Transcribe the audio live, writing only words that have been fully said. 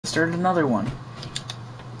started another one.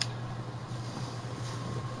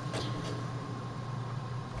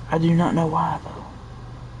 I do not know why, though.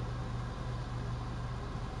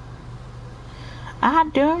 I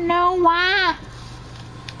don't know why.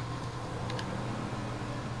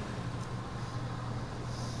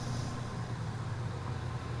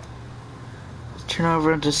 Turn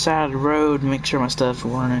over to the side of the road and make sure my stuff is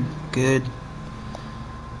running good.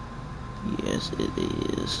 Yes, it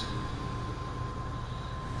is.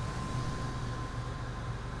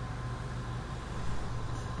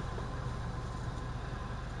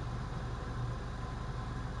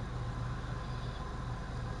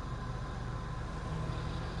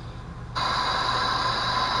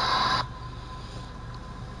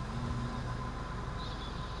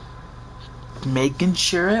 Making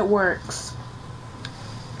sure it works.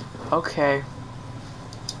 Okay.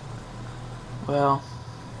 Well,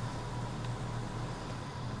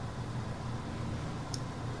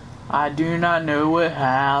 I do not know what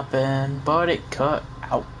happened, but it cut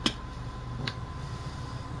out.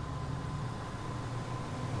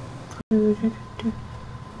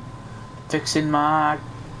 Fixing my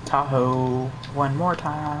Tahoe one more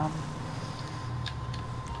time.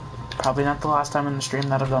 Probably not the last time in the stream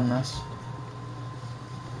that I've done this.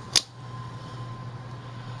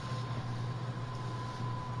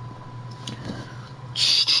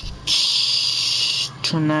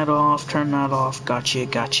 Turn that off, turn that off. Gotcha,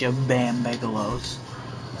 gotcha. Bam, Megalos.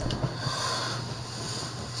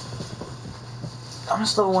 I'm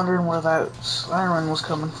still wondering where that siren was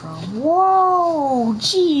coming from. Whoa!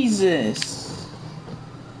 Jesus!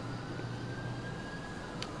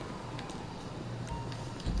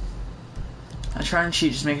 I try and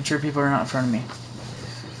cheat, just making sure people are not in front of me.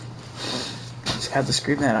 Just had to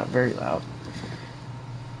scream that out very loud.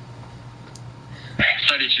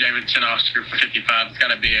 32 Davidson, Oscar for 55. It's got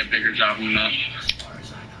to be a bigger job than that.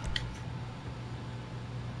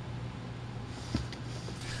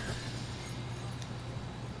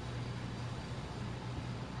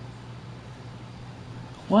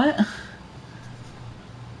 What?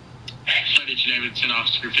 32 Davidson,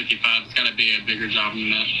 Oscar 55. It's got to be a bigger job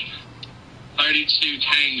than that. 32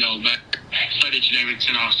 Tango, back. 32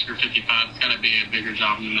 Davidson, Oscar 55. It's got to be a bigger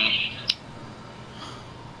job than that.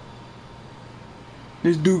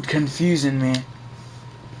 This dude confusing me.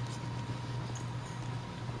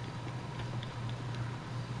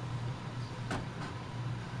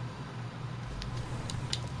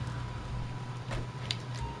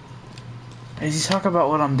 Is he talking about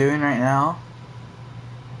what I'm doing right now?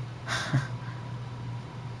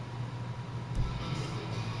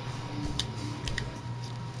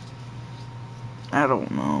 I don't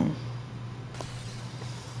know.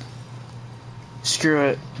 Screw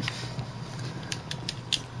it.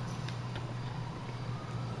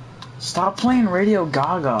 Stop playing Radio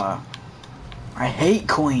Gaga. I hate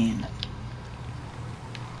Queen.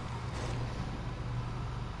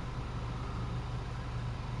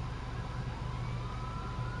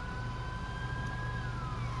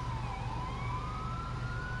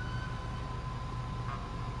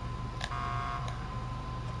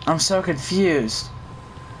 I'm so confused.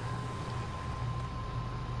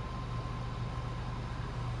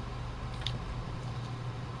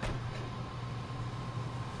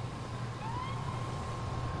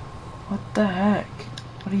 What the heck?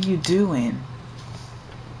 What are you doing?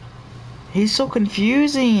 He's so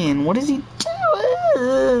confusing. What is he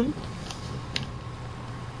doing?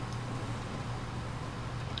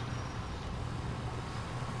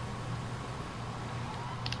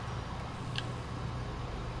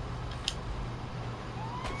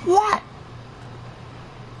 What?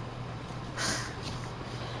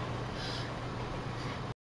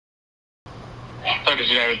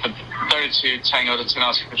 With the 32 Tango to 10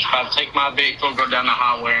 Oscar 55. Take my vehicle, go down the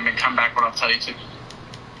highway, and then come back when I tell you to. What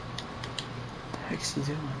the heck's he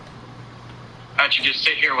doing? Actually, just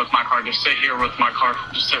sit here with my car. Just sit here with my car.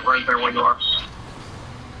 Just sit right there where you are.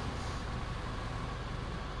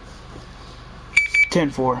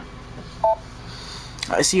 10-4.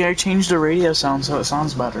 I see. I changed the radio sound so it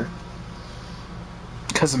sounds better.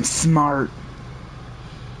 Cause I'm smart.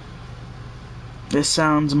 This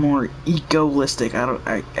sounds more egoistic.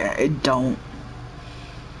 I don't.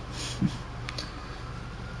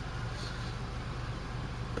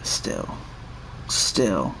 But still.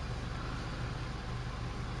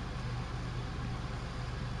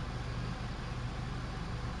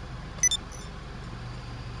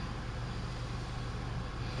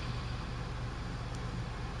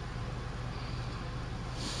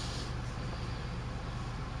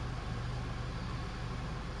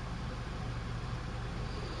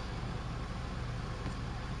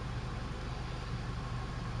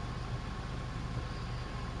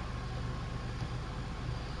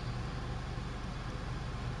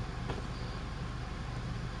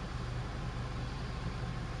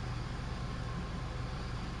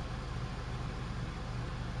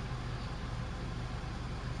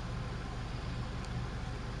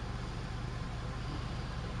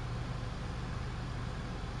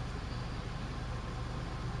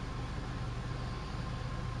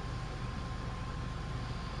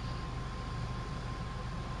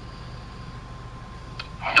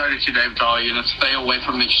 32 Dave to all units. Stay away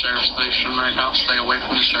from the sheriff station right now. Stay away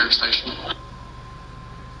from the sheriff station.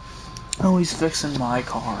 Oh, he's fixing my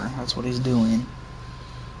car. That's what he's doing.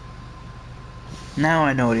 Now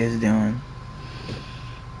I know what he's doing.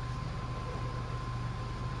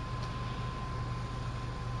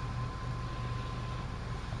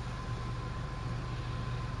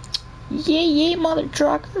 Yeah, mother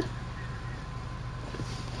trucker.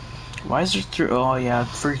 Why is there through? Oh yeah,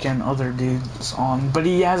 freaking other dude's on, but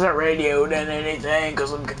he hasn't radioed in anything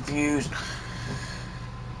because I'm confused.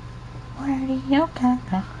 Radio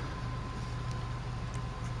Gaga.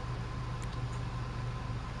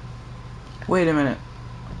 Wait a minute.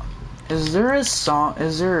 Is there a song?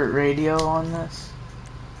 Is there a radio on this?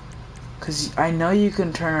 Cause I know you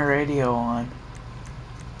can turn a radio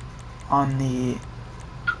on the.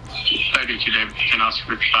 32 David, 10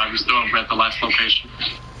 Oscar 55. You're still over at the last location.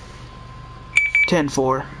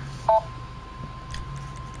 10-4.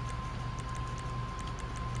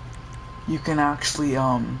 You can actually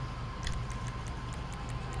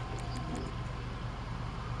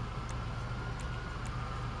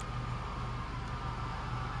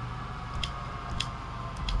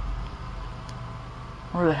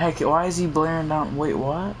where the heck? Why is he blaring down? Wait,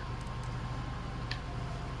 what?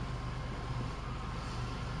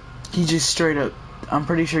 He just straight up. I'm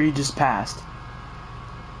pretty sure he just passed.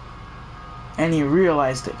 And he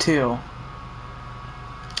realized it too.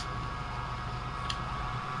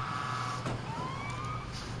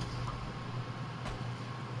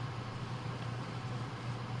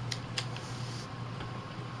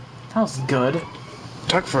 That was good.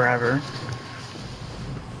 Took forever.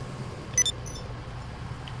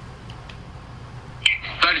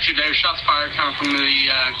 Dave, shots fired coming from the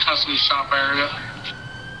custom shop area.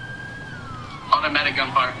 Automatic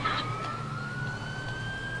gunfire.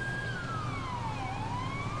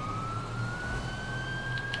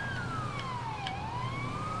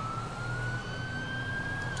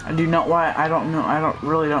 I do not why I don't know. I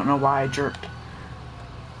really don't know why I jerked.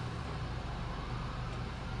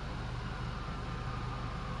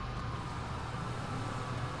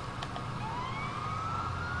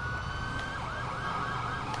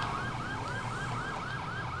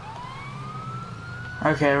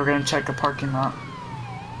 Okay, we're gonna check the parking lot.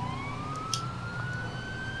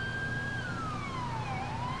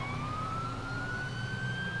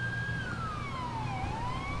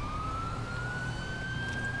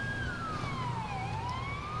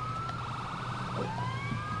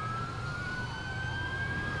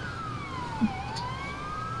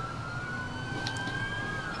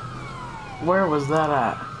 Where was that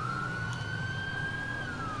at?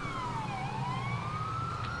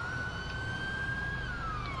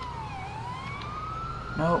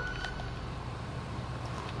 Nope.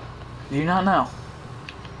 Do you not know?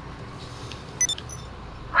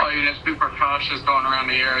 All units, be precautious going around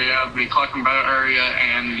the area, the collecting boat area,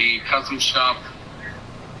 and the custom shop.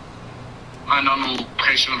 Find on the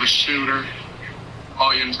location of a shooter.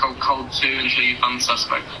 All units go code 2 until you find the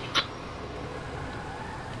suspect.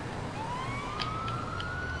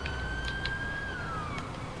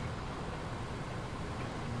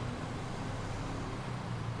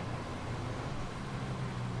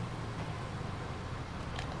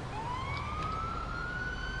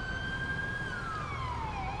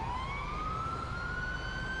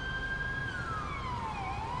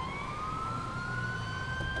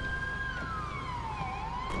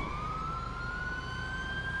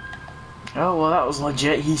 Oh, well, that was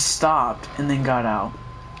legit. He stopped and then got out.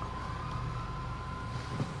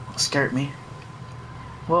 Scared me.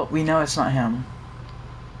 Well, we know it's not him.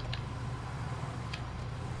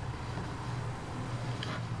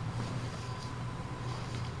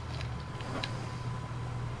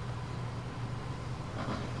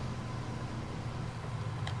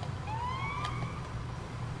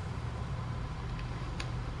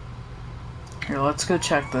 Here, let's go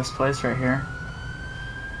check this place right here.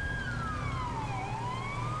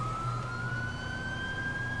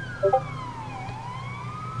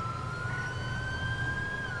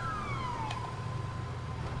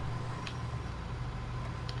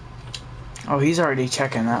 Oh, he's already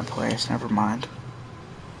checking that place. Never mind.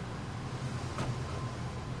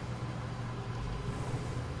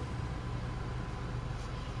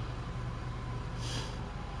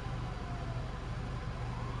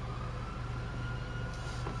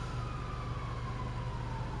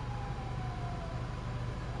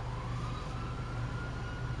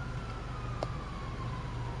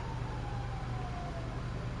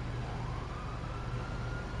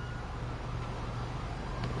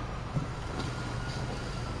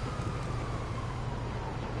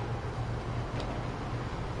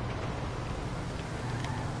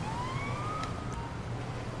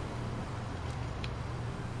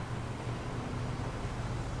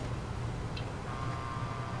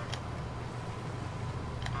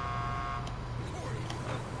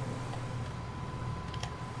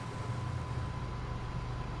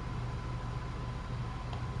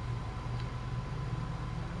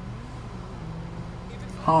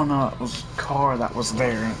 oh no, it was a car that was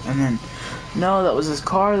there, and then, no, that was his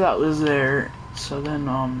car that was there, so then,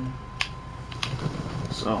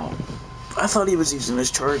 so, I thought he was using his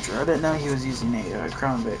charger, I didn't know he was using a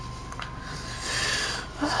Crown Vic.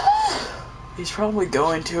 He's probably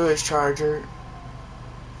going to his charger.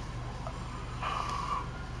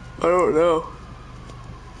 I don't know.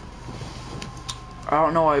 I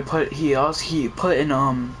don't know why he put in,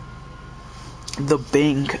 the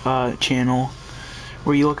bank, channel,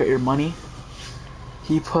 where you look at your money.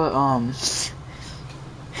 He put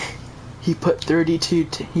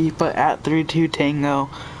at 32 Tango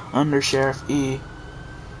under Sheriff E.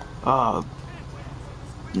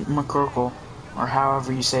 McCorkle, or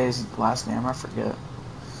however you say his last name, I forget.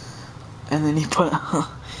 And then he put,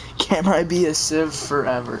 can I be a Civ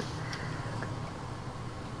forever?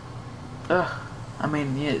 I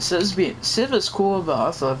mean, yeah, Civ is cool, but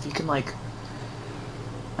also if you can, like,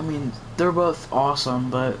 I mean, they're both awesome,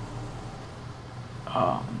 but,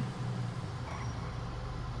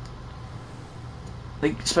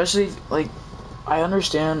 like, especially, like, I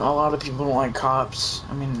understand a lot of people don't like cops.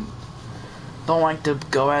 I mean, don't like to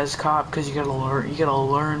go as cop because you gotta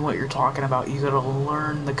learn what you're talking about. You gotta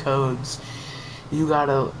learn the codes. You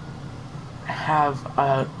gotta have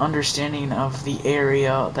an understanding of the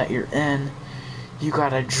area that you're in. You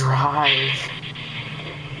gotta drive.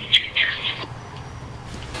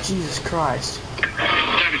 Jesus Christ.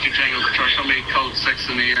 32 Tango Control, show me code 6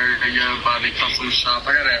 in the area by the custom shop.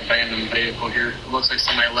 I got an abandoned vehicle here. It looks like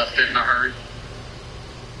somebody left it in a hurry.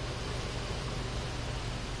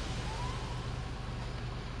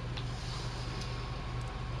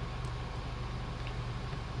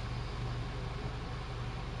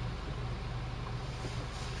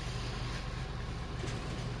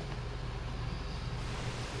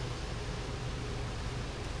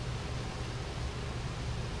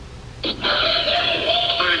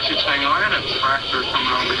 Tango, I got a tractor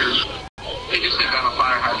coming over here. They just hit down a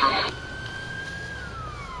fire hydrant.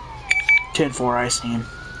 10-4, I see him.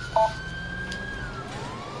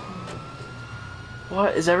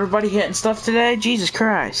 What? Is everybody hitting stuff today? Jesus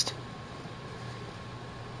Christ.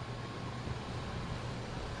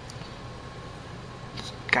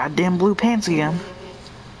 Goddamn blue pants again.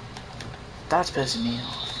 That's pissing me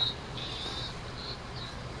off.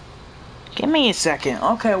 Give me a second.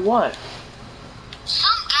 Okay, what? Some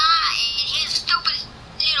guy and his stupid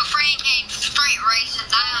little friend came straight racing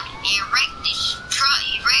down and wrecked his truck.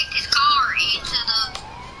 He wrecked his car into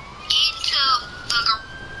the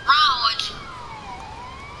garage,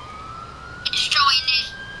 destroying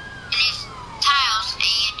his house.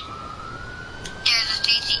 And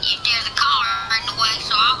there's a car in the way,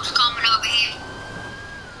 so I was coming over here.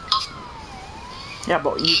 Yeah,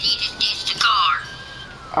 but you. And he just ditched the car.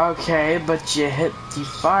 Okay, but you hit the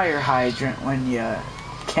fire hydrant when you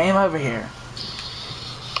came over here.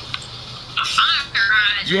 A fire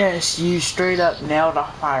hydrant? Yes, you straight up nailed a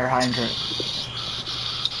fire hydrant.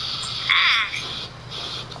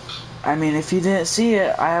 I mean, if you didn't see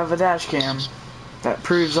it, I have a dash cam that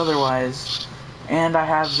proves otherwise. And I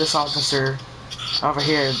have this officer over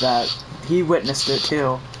here that he witnessed it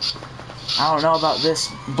too. I don't know about this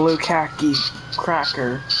blue khaki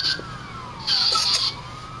cracker.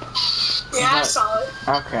 Yeah, I saw it.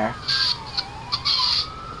 Okay.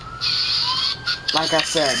 Like I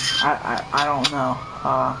said, I don't know.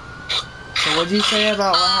 So what'd you say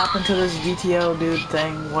about what happened to this GTO dude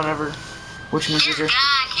thing, whatever? Which means This you're... guy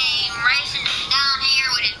came racing down here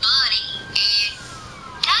with his buddy, and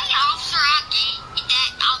tell the officer I'll get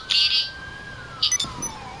it.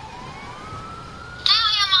 Tell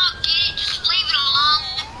him I'll get it, just leave it alone.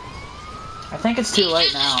 I think it's too late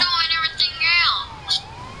He's now. destroying everything else.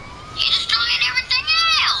 He's destroying everything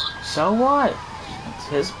else. So what? It's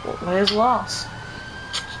his loss.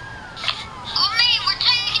 Well, man, we're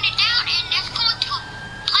taking it down, and that's going to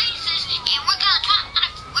places, and we're gonna try to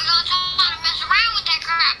mess around with that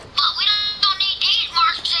crap. But we don't need these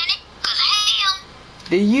marks in it, 'cause hell,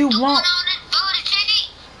 Do you the want... one on this booty ticket,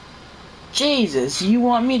 Jesus, you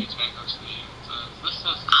want me... I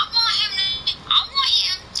want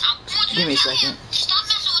Give me a you to tell second. him, stop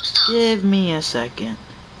messing with stuff. Give me a second.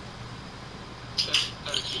 I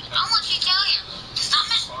want you to tell him, stop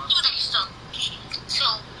messing with that stuff. So,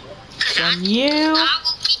 'cause Can you I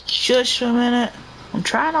will keep you. shush a minute? I'm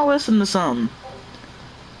trying to listen to something.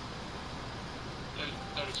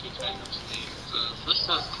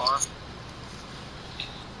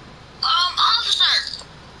 Officer.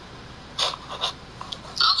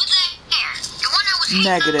 Over there. The one that was hitting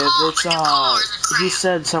Negative. the It's, cars and crap. he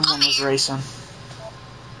said someone was racing.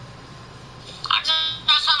 I just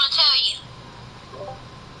got something to tell you.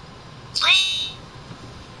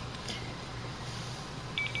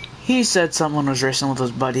 He said someone was racing with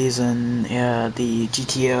his buddies and the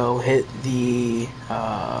GTO hit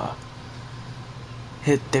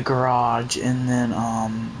the garage, and then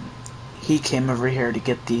he came over here to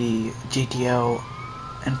get the GTO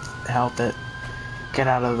and help it get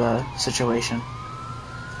out of the situation.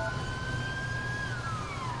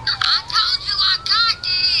 I told you I got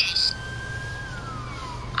this.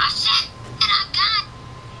 I said that I got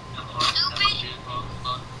stupid.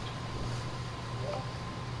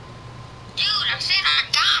 Dude, I said I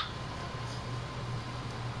got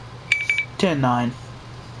 10-9.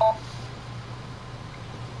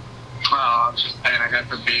 I'm just saying I got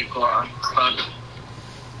the vehicle on club.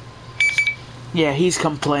 Yeah, he's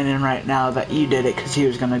complaining right now that you did it because he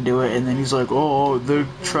was gonna do it, and then he's like, "Oh, the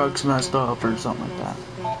truck's messed up" or something like that.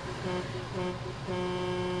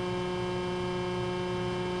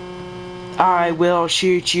 I will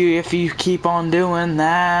shoot you if you keep on doing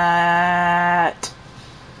that.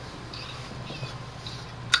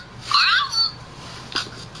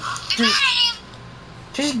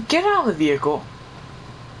 Just get out of the vehicle.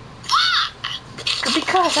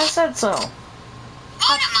 Because I said so. What am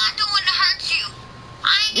I doing to hurt you? I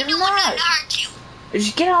ain't You're doing not. nothing to hurt you.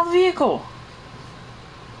 Just get out of the vehicle.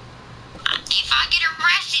 If I get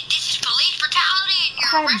arrested, this is police brutality and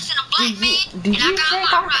you're arresting a black man. Do you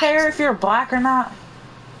think I care if you're black or not?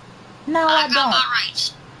 No, I got don't. my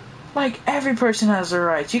rights. Like, every person has their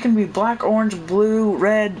rights. You can be black, orange, blue,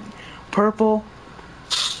 red, purple,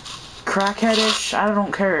 crackheadish. I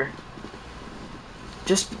don't care.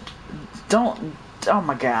 Just don't. Oh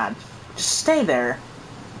my god. Just stay there.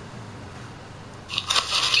 You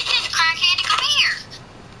said the crackhead to come here.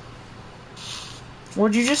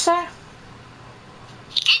 What'd you just say?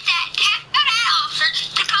 Get that officer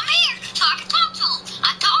to come here so I can talk to him.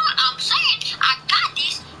 I'm saying I got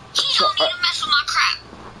this. He don't need to mess with my crap.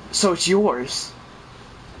 So it's yours.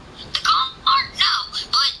 The car? No.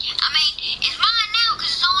 But, I mean, it's mine now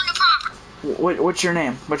because it's on the property. What's your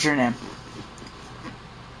name? What's your name?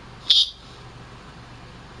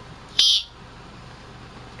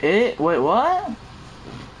 Wait, what?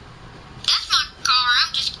 That's my car.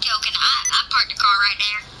 I'm just joking. I parked the car right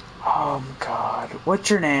there. Oh my god. What's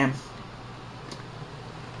your name?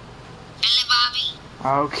 Billy Bobby.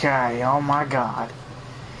 Okay, oh my god.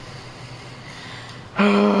 It's not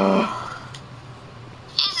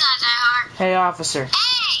that hard. Hey, officer.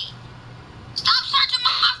 Hey! Stop searching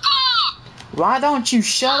my car! Why don't you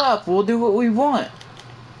shut up? We'll do what we want.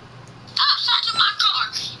 Stop searching my car!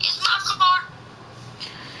 It's my car!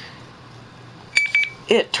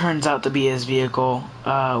 It turns out to be his vehicle.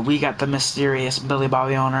 We got the mysterious Billy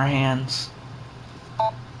Bobby on our hands.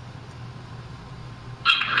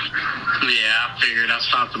 Yeah, I figured. I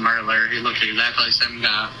stopped him earlier. He looked exactly the same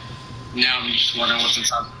guy. Now I'm just wondering what's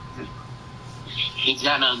inside. He's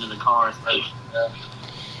got nothing in the car.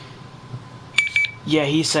 Yeah,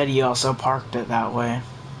 he said he also parked it that way.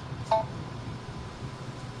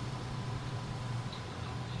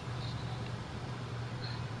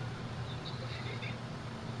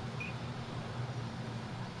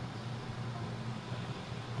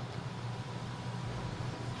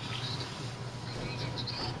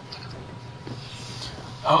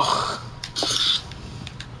 Oh.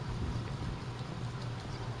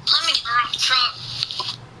 Let me get off the truck.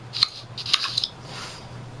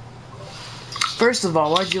 First of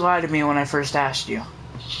all, why'd you lie to me when I first asked you? I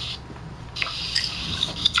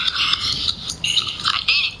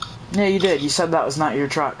did it. Yeah, you did. You said that was not your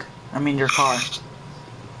truck. I mean, your car. I thought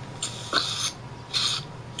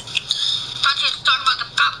you was talking about the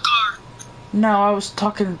cop car. No, I was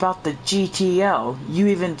talking about the GTL. You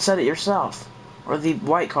even said it yourself. Or the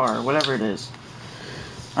white car, or whatever it is.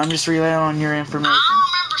 I'm just relying on your information. I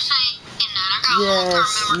don't remember saying that. I got Yes,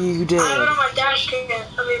 you did. I don't know my dash cam.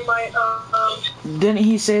 I mean my Didn't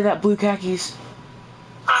he say that blue khakis?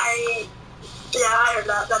 I heard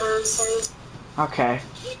that. That is his. Okay. Okay,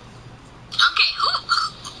 who?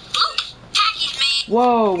 Blue khakis, man.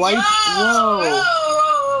 Whoa, why? Whoa, Whoa.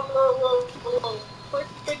 whoa. Put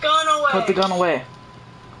the gun away. Put the gun away.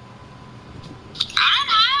 I don't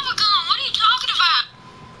have a gun. What are you talking about?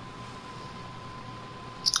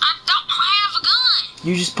 I don't have a gun.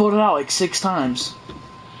 You just pulled it out like 6 times.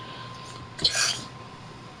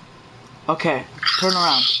 Okay, turn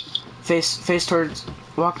around. Face towards.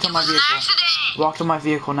 Walk to my It was an vehicle. accident. Walk to my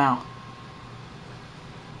vehicle now. I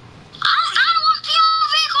don't gotta walk to your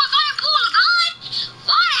vehicle if I didn't pull a gun.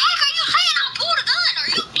 Why the heck are you saying I pulled a gun? Are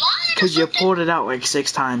you blind or Because you something? pulled it out like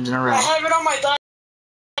 6 times in a row. I have it on my dash.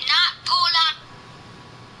 Not pull out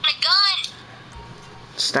a gun.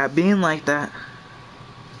 Stop being like that.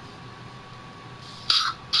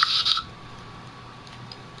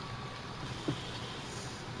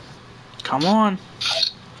 Come on.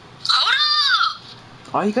 Hold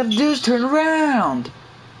up! All you gotta do is turn around. Wait!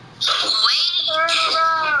 Turn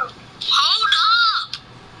around. Hold up!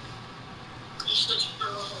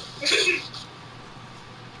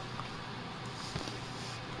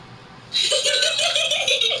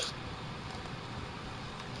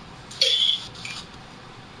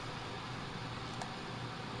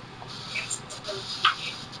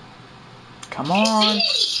 Come on.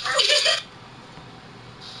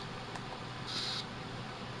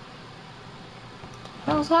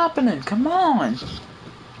 What's happening? Come on. Wait!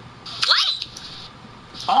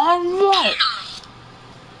 On what?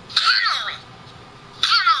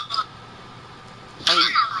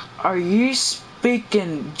 Are you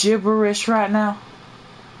speaking gibberish right now?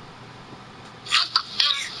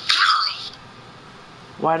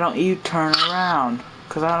 Why don't you turn around?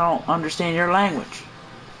 Because I don't understand your language.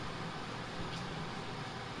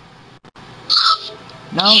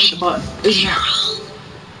 No, but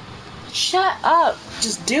shut up.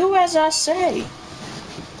 Just do as I say. If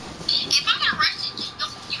I get arrested, just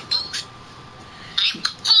don't get boost. And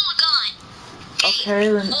pull a gun. Okay,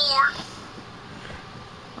 then.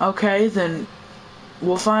 Okay, then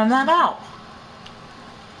we'll find that out.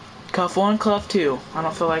 Cuff 1, cuff 2. I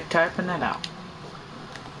don't feel like typing that out.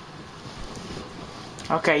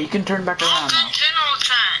 Okay, you can turn back around now. General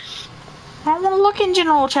chat. I want to look in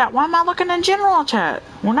general chat. Why am I looking in general chat?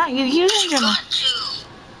 We're not using general. Got to.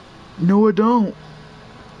 No, I don't.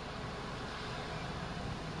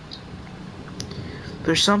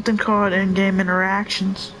 There's something called in-game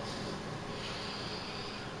interactions.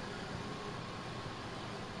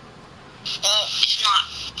 Well, it's not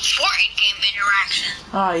for in-game interaction.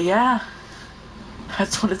 Oh, yeah.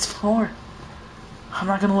 That's what it's for. I'm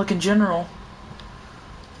not gonna look in general.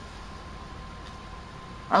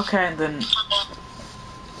 Okay, then. It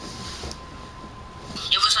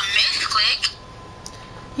was a misclick.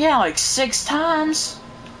 Yeah, like 6 times.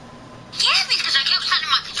 Yeah, because I kept setting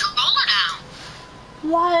my controller down.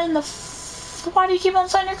 Why in the why do you keep on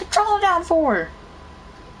setting your controller down for?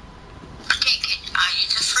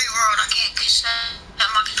 It's a free world. I can't get set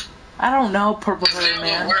my controller. I don't know, purple haired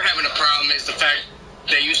man. What we're having a problem is the fact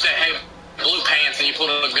that you said, hey, blue pants, and you pulled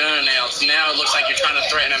a gun out. So now it looks like you're trying to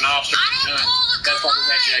threaten an officer. I didn't pull the gun. That's why we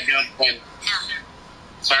had you at gunpoint. No.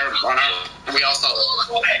 Sir, we all saw it. Well,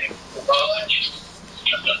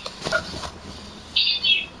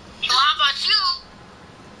 how about you?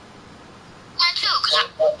 Why too? Because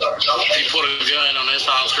You put a gun on this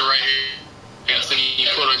officer right here. Yes, and you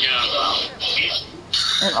put a gun.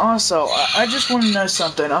 And also, I just want to know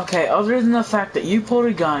something. Okay, other than the fact that you pulled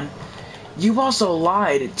a gun, you also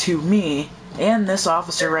lied to me and this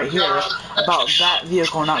officer right here about that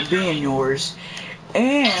vehicle not being yours.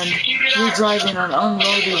 And you're driving an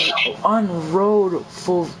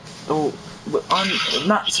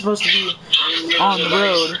not supposed to be on the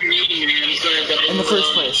road in the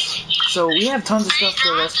first place. So we have tons of stuff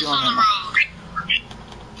to arrest you on right now.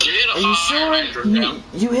 Are you sure?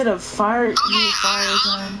 You hit a fire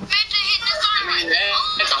zone?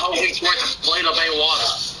 That's a whole week's worth of Play-Doh Bay water.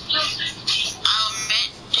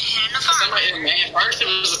 First it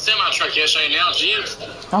was a semi-truck yesterday, now it's you.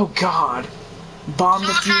 Oh God. Bomb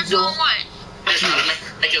refusal.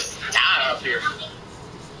 Make us die up here. I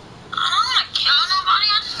don't want to kill nobody.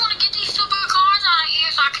 I just want to get these stupid cars out of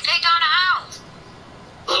here so I can take down the house.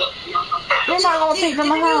 You're not gonna take them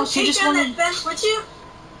to the house. You just want that to. fence with you?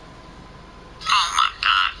 Oh my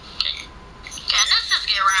God. Can this just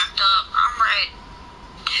get wrapped up? I'm ready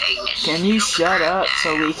to take this. Can you stupid shut crap up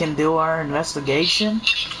so down. we can do our investigation?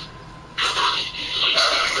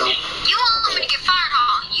 You want me to get fired,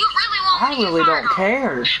 huh? You really want me I to get really fired, don't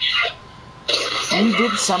care. You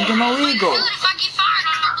did something illegal. If I get fired,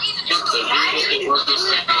 I'm not leaving this stupid.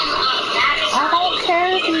 I don't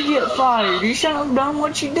care if you get fired. You shouldn't have done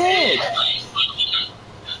what you did. If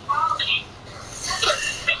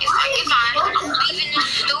I get fired, I'm leaving this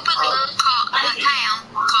stupid little town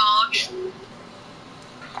called.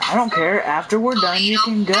 I don't care. After we're done, you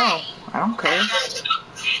can go. I don't care.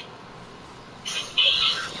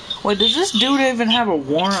 Wait, does this dude even have a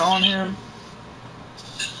warrant on him?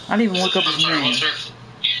 I didn't even look up his name.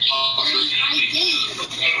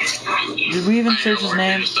 Did we even search his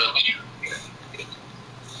name?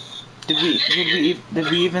 Did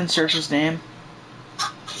we even search his name?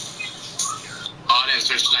 Oh, I didn't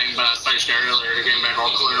search his name, but I searched it earlier. It came back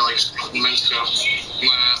all clear like a couple minutes ago.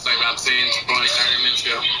 When I say about 10, 20, 30 minutes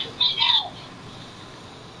ago.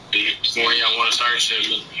 Before y'all want to search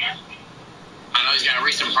it, but I know he's got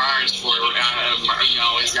recent priors for it.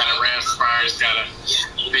 He's got arrests prior. He's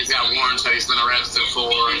got warrants that he's been arrested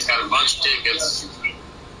for. He's got a bunch of tickets.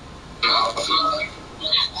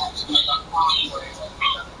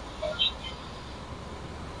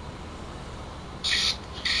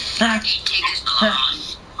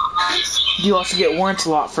 You also get warrants a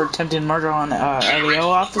lot for attempted murder on LEO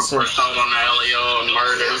officer. Assault on the LEO and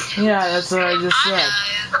murder. Yeah, that's what I just said.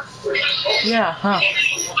 Yeah, huh?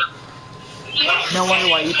 No wonder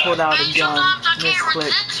why you pulled out a gun. Sometimes I can't Misclick.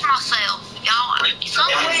 resist myself. Some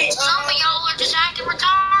of y'all are just acting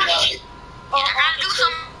retarded. And I gotta do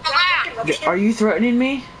something about it. Are you threatening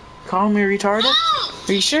me? Calling me retarded? No!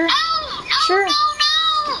 Are you sure? No! Sure. No!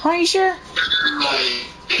 Are you sure?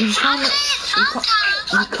 You just call me. You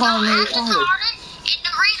call me retarded. And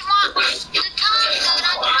the reason why the time that I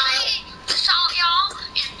tried to assault y'all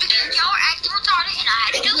is because y'all were acting retarded and I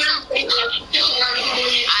had to do something. I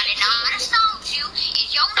did not assault you.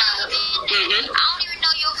 It's your name. I don't even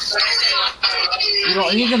know your story. You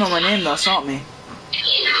don't even know my name to assault me.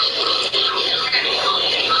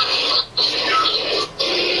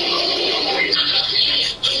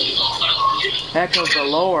 Echo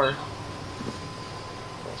galore.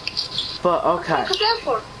 But okay.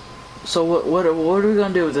 So what are we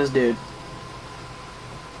gonna do with this dude?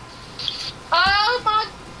 Oh my!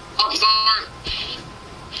 I'm sorry.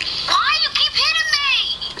 Why you keep hitting me?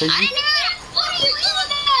 Cause I you- didn't even. What are you hitting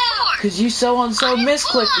me for? Cause you so and so I didn't pull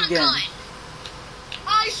misclicked out a again. gun.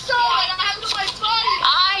 I saw it. I have my body.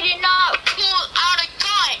 I did not pull out a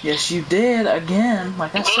gun. Yes, you did again.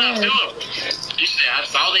 Like I Pull up, said. pull up. You said I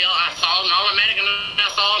saw an automatic and I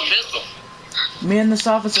saw a pistol. Me and this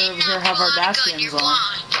officer Did over here not have pull our out a dash gun. cams You're on.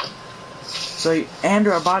 blind. So and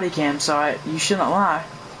our body cam. So you shouldn't lie.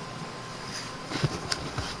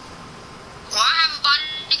 Well, I have a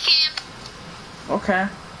body cam. Okay.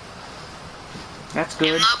 That's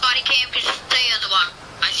good. And my body cam can say otherwise.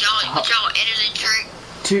 Y'all editing trick.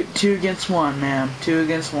 Two against one, ma'am. 2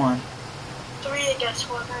 against 1. 3 against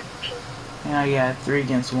 1, actually. Yeah, 3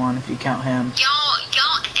 against 1 if you count him. Y'all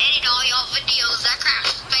edit all y'all videos. That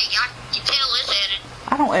crap's fake. I can tell it's edited.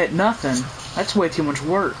 I don't edit nothing. That's way too much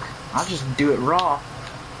work. I'll just do it raw. Are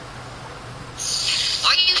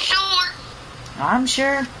you sure? I'm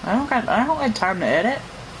sure. I don't got time to edit.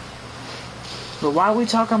 But why are we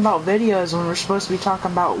talking about videos when we're supposed to be talking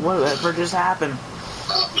about whatever just happened?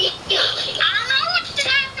 I don't know what just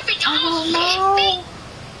happened. I don't know.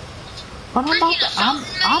 But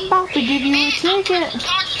I'm about to give you a ticket.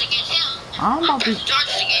 Charges against him. I'm about to.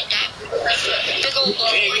 Charges against that big old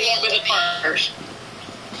Hey, you won't be the first.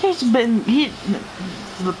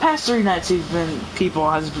 The past 3 nights people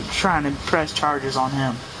has been trying to press charges on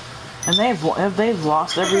him, and they've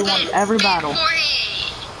lost every battle.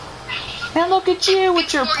 And look at you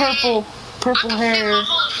with your purple hair,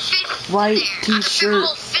 white t-shirt.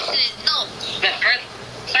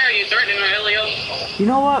 Sir, are you threatening the LEO? You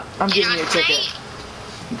know what? I'm giving you a ticket.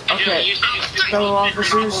 Okay, fellow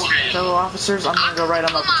officers, I'm gonna go write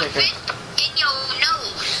them up a ticket. In your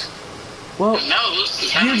nose. Well, No,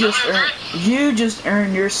 you just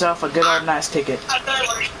earned yourself a good old nice ticket. I better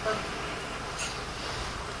work.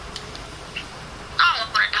 I don't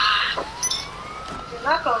want to die. You're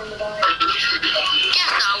not going to die. Yes,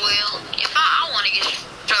 I will. If I want to get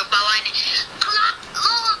struck by lightning.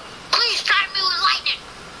 Lord, please strike me with lightning.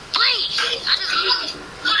 Please. I just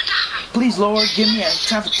want to die. Please, Lord, give me a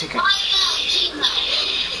traffic ticket.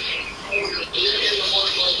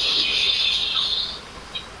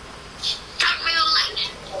 Strike me with lightning.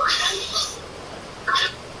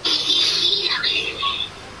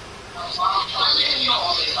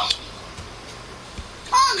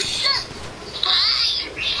 Oh, shit. Hey,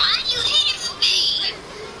 why are you hitting me?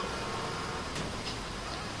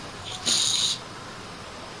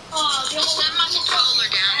 Oh, the Set my controller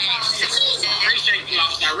down and I appreciate you,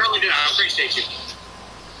 officer. I really do. I appreciate you.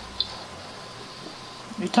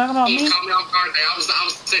 You talking about me? You caught me off guard there. I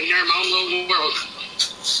was sitting here in my own little world.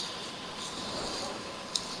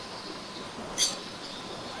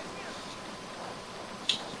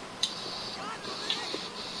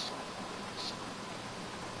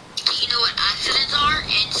 you know what accidents are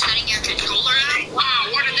and setting your controller down? Wow,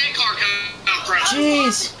 where did that car come from?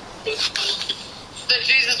 Jeez, That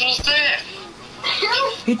Jesus was there.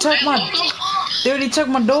 he took my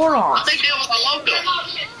door I off. think that was a loco.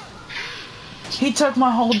 He took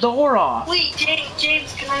my whole door off. Wait,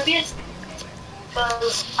 James, can I be a...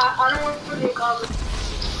 Because I don't want to be a goblin.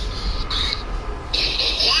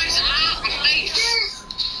 Why is it out my face?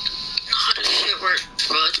 How does shit work,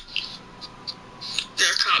 bud? You're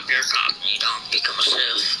a cop, and you don't become a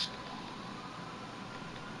citizen.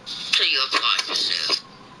 Till you apply for citizen.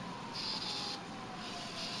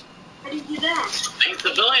 How do you do that? These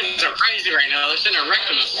civilians are crazy right now. They're sitting there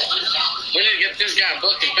wrecking us. We need to get this guy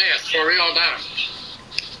booked and fast before we all die.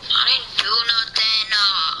 I didn't do nothing.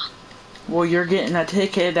 Well, you're getting a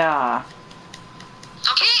ticket. Okay, I'm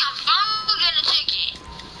fine with getting a ticket.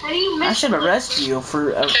 How do you I miss should arrest you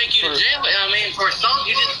for. Take you to jail. For assault,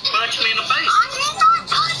 you just punched me in the face. I did not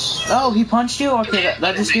touch you. Oh, he punched you? Okay,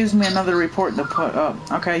 that just gives me another report to put up.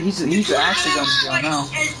 Okay, he's actually going to jail now.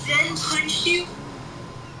 And then punched you?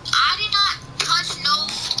 I did not touch no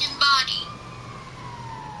fucking body.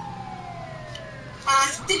 I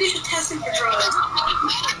think we should test him for drugs.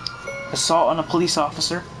 Assault on a police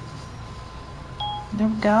officer. There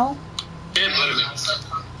we go. Yeah,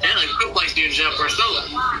 they could place you in jail for assault.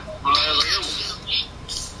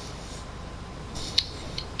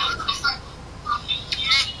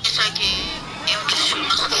 It's like I'm just shooting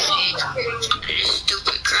myself in the head. This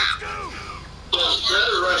stupid crap.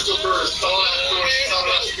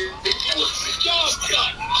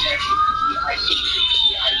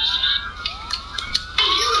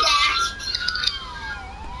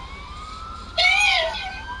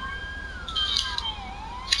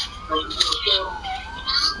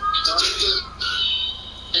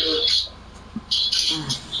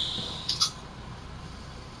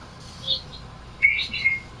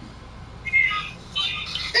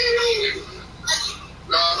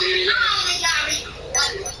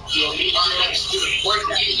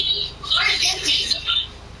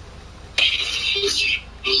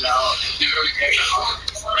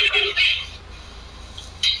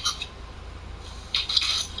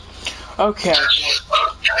 Okay.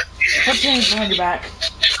 What's your name behind your back?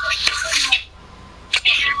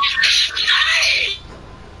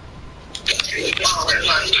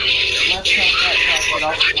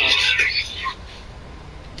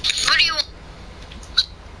 What do you want?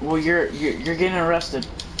 Well, you're getting arrested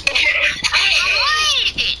What?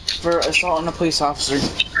 for assault on a police officer,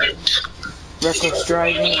 reckless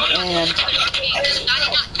driving, and I did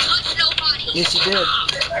not touch nobody. yes, you did.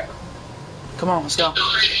 Come on, let's go.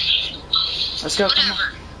 Let's go. Come on.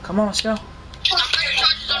 Whatever. Come on, let's go. I'm putting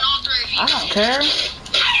charges on all three of you. I don't care.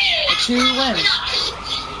 It's who wins. Shut up.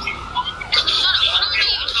 I don't need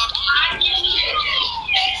to talk to you.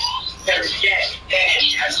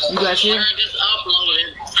 You guys Sir, here? I just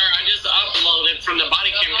uploaded from the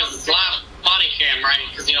body cam because it's live body cam, right?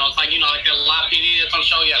 Because, it's like a live PD that's on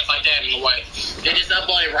show. Yeah, it's like that in a way. They just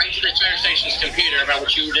uploaded right to the train station's computer about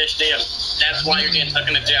what you just did. That's why you're getting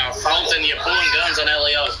taken to jail. Phones and you're pulling guns on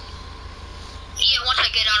LEOs. Yeah, once I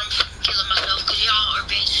get out, I'm killing myself because y'all are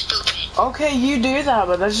being stupid. Okay, you do that,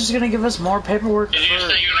 but that's just gonna give us more paperwork Did you for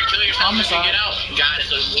say you're going to kill yourself if you homicide. get out? Got it.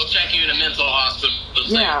 So we'll check you in a mental hospital.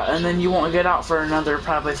 Yeah, and then you won't get out for another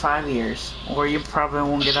probably 5 years, or you probably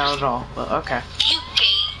won't get out at all. But okay, You gay.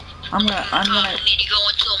 I'm I gonna need to go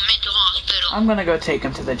into a mental hospital. go take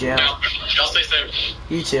him to the jail. Y'all stay safe.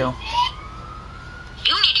 You too.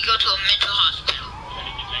 You need to go to a mental hospital.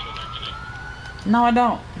 No, I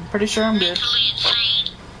don't. I'm pretty sure I'm good. Mentally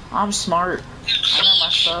insane. I'm smart. I know my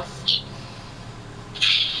stuff.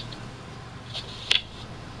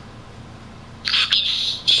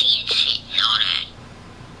 Seeing shit and all that.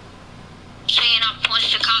 Saying I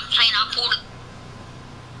punched the cop, saying I pulled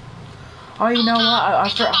Oh, you know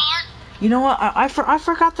what? You know what? I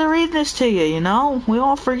forgot to read this to you. You know, we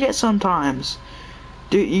all forget sometimes.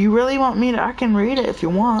 Do you really want me to? I can read it if you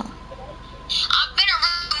want. I've been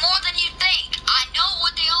around more than you think. I know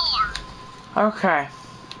what they are. Okay.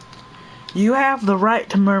 You have the right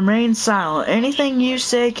to remain silent. Anything you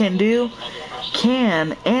say can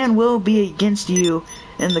and will be against you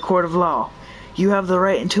in the court of law. You have the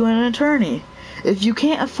right to an attorney. If you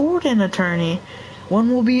can't afford an attorney, one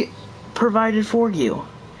will be provided for you.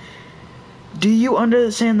 Do you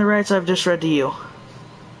understand the rights I've just read to you? Well,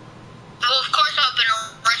 of course I've been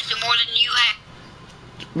arrested more than you have.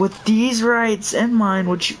 With these rights in mind,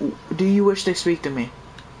 do you wish to speak to me?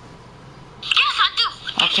 Yes, I do.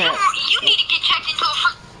 Okay. You need to get checked into a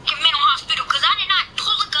freaking mental hospital because I did not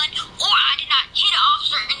pull a gun or I did not hit an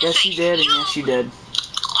officer in the Yes, face. you did, and yes, you did.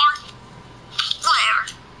 Or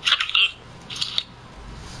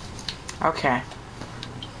whatever. Okay.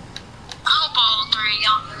 I hope all three of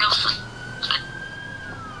y'all know something.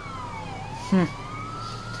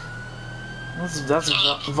 That's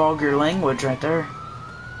vulgar language right there.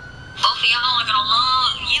 Both of y'all are gonna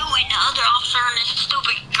love you and the other officer and this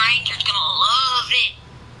stupid stranger's gonna love it.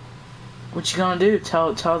 What you gonna do?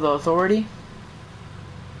 Tell the authority?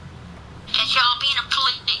 That y'all being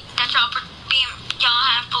y'all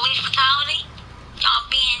have police brutality? Y'all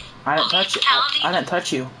being I didn't police touch you. brutality? I didn't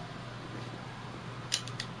touch you.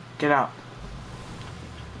 Get out.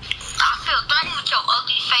 I feel threatened with your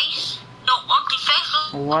ugly face. Your ugly face.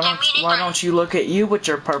 Well, why don't you look at you with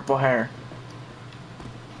your purple hair?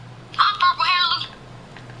 I'm purple hair, look.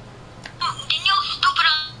 Then you stupid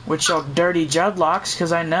With your dirty dreadlocks,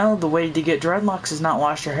 because I know the way to get dreadlocks is not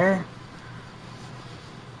wash your hair.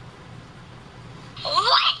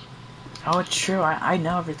 What? Oh, it's true. I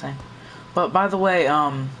know everything. But by the way,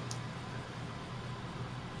 yeah,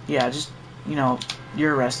 just, you know,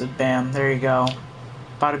 you're arrested. Bam. There you go.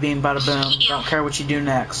 Bada beam, bada boom. Don't care what you do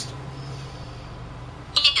next.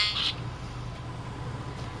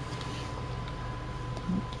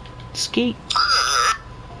 Skeet.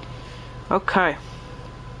 Okay.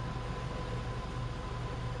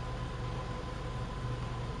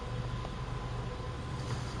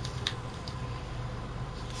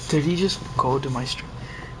 Did he just go to my stream?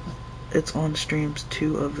 It's on streams,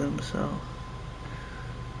 2 of them, so.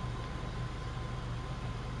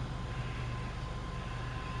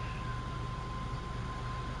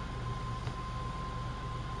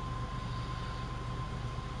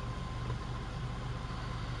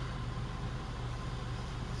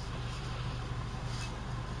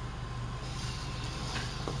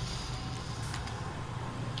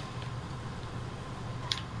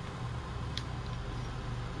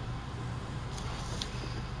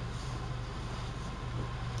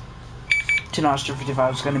 Nostra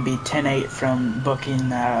 55 is going to be 10-8 from booking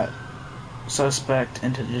that suspect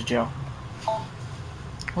into the jail.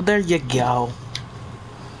 Well, there you go.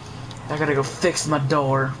 I gotta go fix my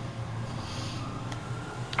door.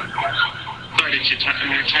 Sorry that you're taking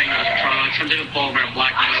the control. I'm doing pull over a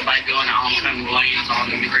black man by going to oncoming lanes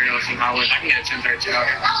on the grills and highways. I can get a 1032 out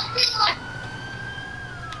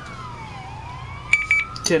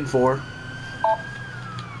here. 10-4.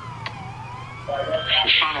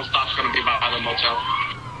 The final stop's going to be by the motel.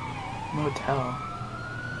 Motel.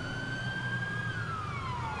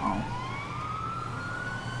 Oh.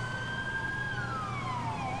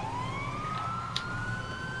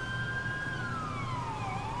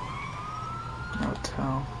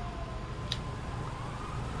 Motel.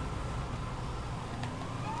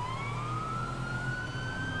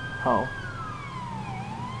 Oh.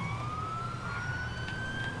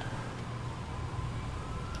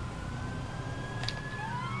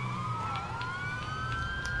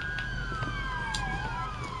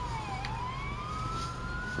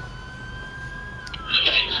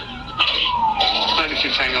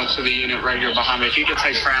 To the unit right here behind me. If you could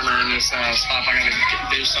take Prattler in this stop, I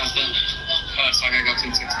gotta do something. So I gotta go to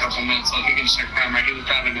the 6 couple minutes. So if you can just take Prattler, he was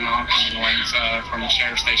driving in the oncoming lanes from the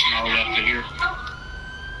sheriff station all the way up to here.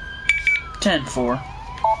 10-4.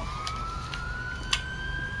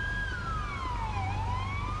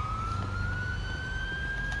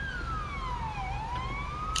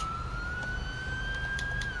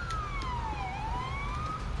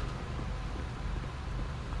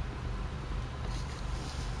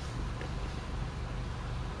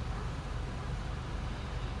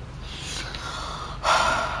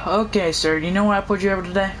 Okay, sir, do you know why I pulled you over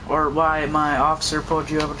today? Or why my officer pulled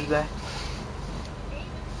you over today?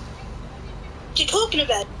 What you talking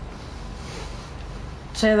about?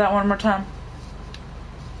 Say that one more time.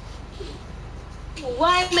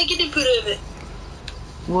 Why am I getting put over?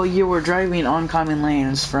 Well, you were driving oncoming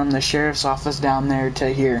lanes from the sheriff's office down there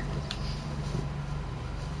to here.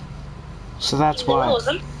 So that's No, I why.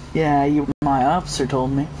 wasn't. Yeah, my officer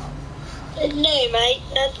told me. No, mate,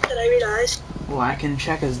 not that I realised. Well, I can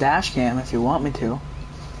check his dash cam if you want me to.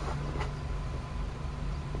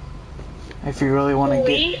 If you really want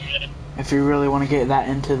to get that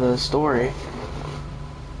into the story.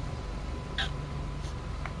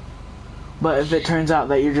 But if it turns out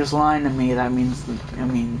that you're just lying to me, that means,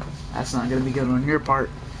 that's not going to be good on your part.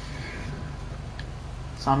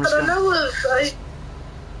 So I'm just I don't know if I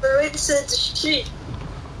already said the shit.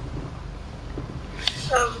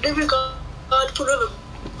 I've never got put over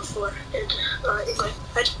before. And,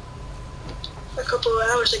 a couple of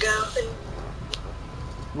hours ago. And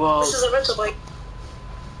well, this is a rental bike.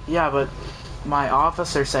 Yeah, but my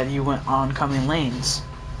officer said you went oncoming lanes.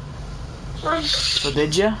 So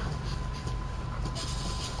did you?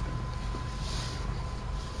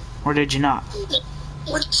 Or did you not?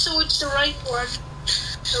 What's the right one?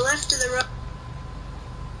 The left or the right?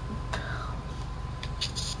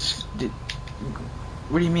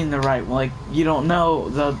 What do you mean the right one? Like, you don't know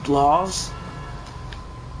the laws?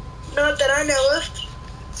 Not that I know of.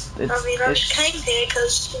 I just came here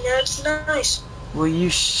because, it's nice. Well,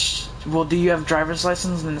 well, do you have a driver's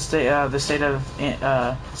license in the state of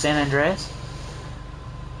San Andreas?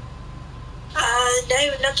 No,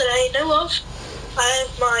 not that I know of. I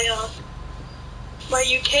have my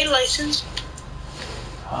UK license.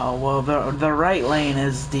 Well, the right lane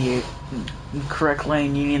is the correct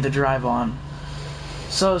lane you need to drive on.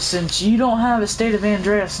 So since you don't have a state of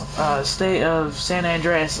San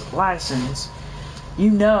Andreas license, you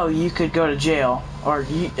know you could go to jail, or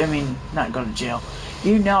not go to jail.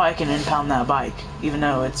 You know I can impound that bike, even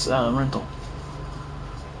though it's rental.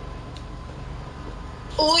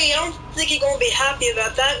 Oh, I don't think you're gonna be happy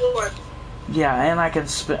about that one. Yeah, and I can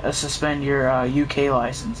suspend your UK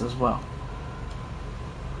license as well.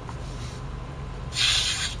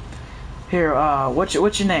 Here, what's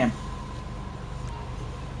your name?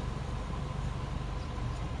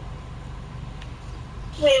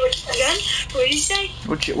 Wait, again? What did you say?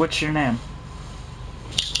 What's your name?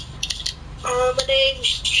 My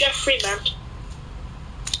name's Jeffrey, man.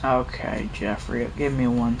 Okay, Jeffrey. Give me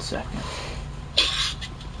 1 second.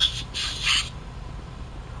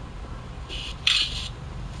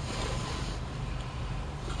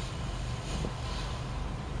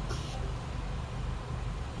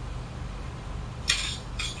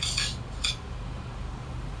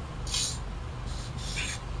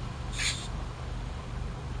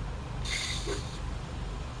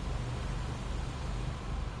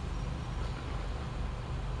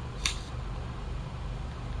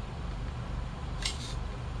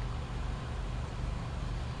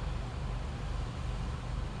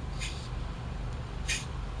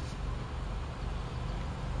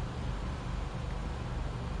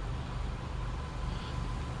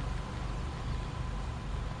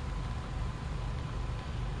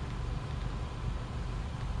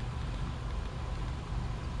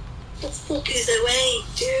 The fuck is the way,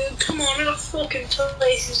 dude? Come on, the fucking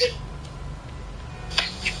place is good.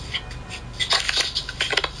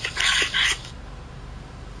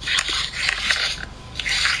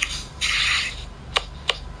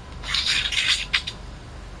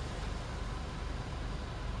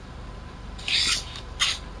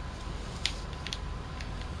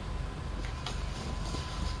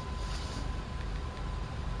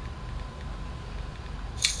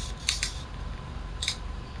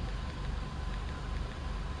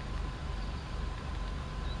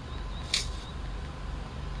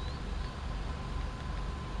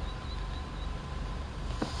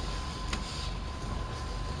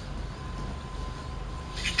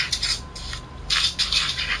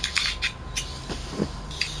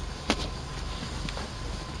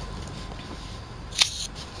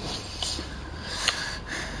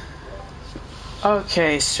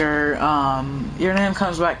 Okay, sir. Your name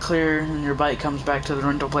comes back clear, and your bike comes back to the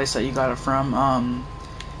rental place that you got it from.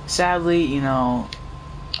 Sadly, I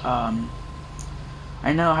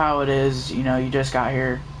know how it is. You just got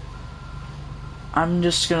here. I'm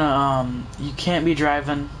just gonna. You can't be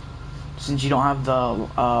driving since you don't have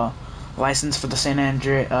the license for the San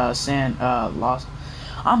Andreas.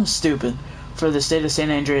 I'm stupid. For the state of San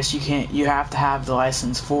Andreas, you can't. You have to have the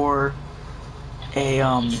license for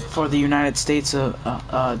for the United States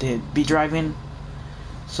to be driving.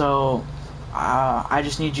 So I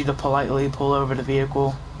just need you to politely pull over the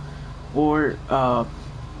vehicle, or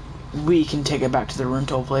we can take it back to the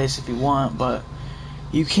rental place if you want, but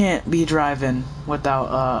you can't be driving without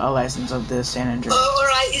a license of the San Andreas.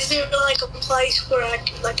 Alright, is there like a place where I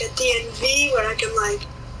can, like a DMV, where I can like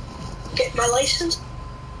get my license?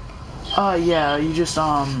 Yeah, you just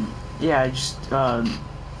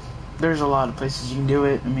there's a lot of places you can do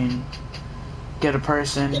it. I mean, get a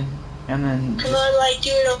person, and then Can I like do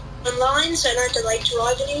it online so I don't have to like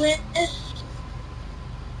drive anywhere?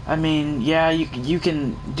 I mean, yeah, you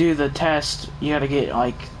can do the test. You gotta get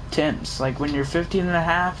like temps. Like when you're 15 and a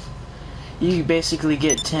half, you basically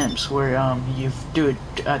get temps where you do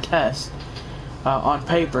a test on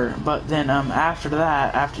paper. But then after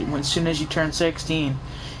that, as soon as you turn 16,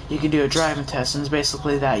 you can do a driving test, and it's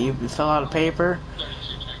basically that you fill out a paper.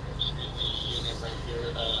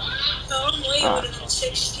 I'm way older than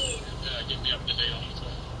 16.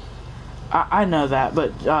 I know that,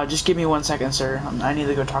 but just give me 1 second, sir. I need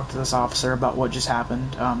to go talk to this officer about what just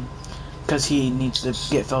happened, because he needs to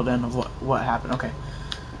get filled in of what happened. Okay.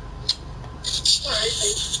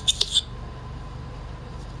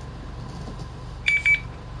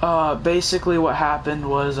 Basically what happened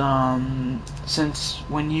was, since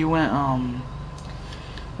when you went,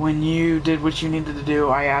 when you did what you needed to do,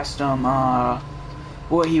 I asked him,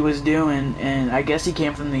 what he was doing, and I guess he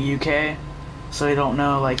came from the UK, so he don't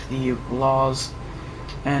know, like, the laws,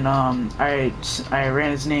 and, I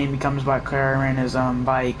ran his name, he comes back clear, I ran his,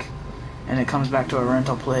 bike, and it comes back to a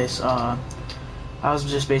rental place. I was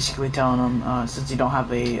just basically telling him, since he don't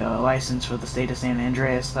have a, license for the state of San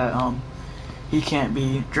Andreas, that, he can't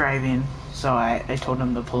be driving, so I told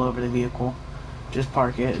him to pull over the vehicle. just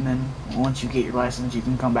park it, and then once you get your license, you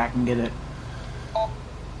can come back and get it.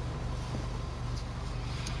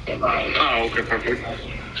 Oh, okay, perfect.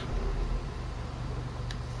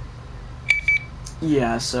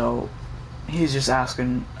 Yeah, so he's just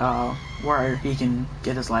asking where he can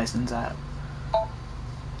get his license at.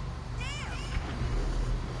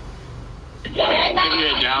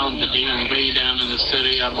 Maybe down the DMV down in the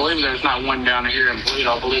city. I believe there's not one down here in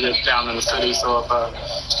Toledo. I believe it's down in the city. So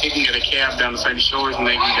if he can get a cab down to Sandy Shores and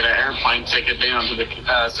they can get an airplane ticket down to the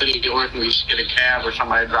city, or we should get a cab or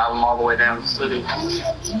somebody drive them all the way down to the city.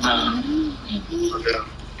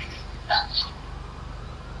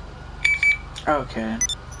 Okay.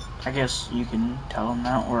 I guess you can tell him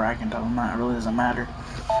that, or I can tell him that. It really doesn't matter.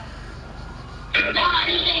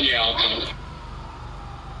 Yeah, I'll tell him.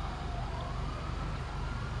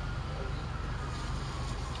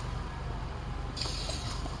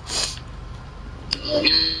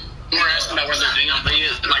 We're asking about where their DMV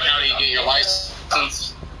is, like how do you get your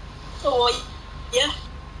license? Oh, yeah.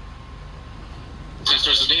 Since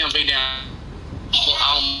there's a DMV down,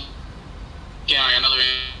 county, another.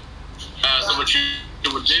 So what you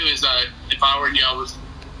would do is, if I were you, I would say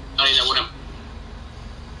that wouldn't.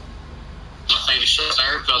 I'm saying the short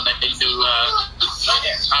airfield that they do.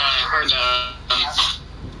 I heard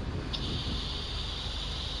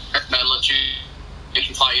that let you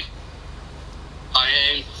can fly.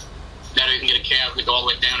 Now you can get a cab to go all the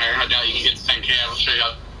way down there. I doubt you can get the same cab. I'll show you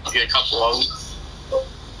how to get a couple of them.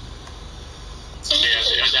 Yeah,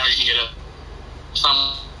 so I doubt you can get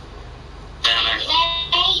some down there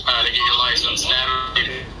to get your license. Now you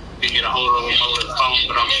can get a hold of them over the phone,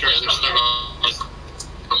 but I'm sure there's still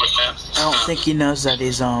with that. I don't think he knows that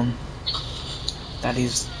he's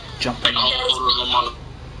jumping. Hold of them on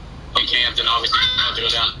the camp, and obviously you have to go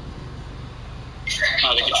down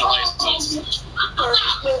to get your license.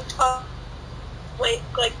 Wait,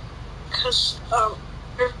 like, cause, oh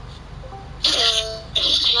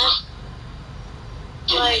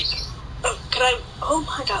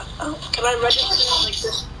my god, can I register like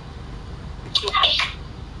this?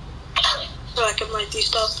 So I can, like, do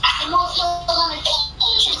stuff?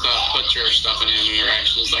 Just put your stuff in your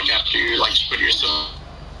actions, like after you, like, put your stuff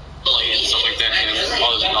play and stuff like that, and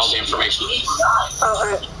all the information. Oh,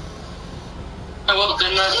 alright. Well,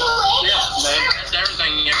 then, that's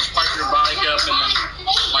everything. You have to park your bike up, and then,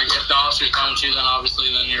 like, if the officer's done with you, then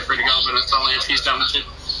obviously then you're free to go, but it's only if he's done with you.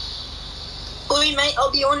 Wait, mate,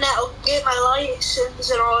 I'll be on that. I'll get my license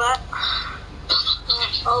and all that.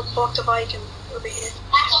 I'll park the bike and we'll be here.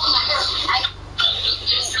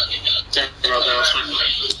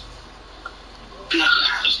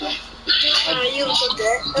 You look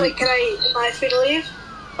there. Wait, am I free to leave?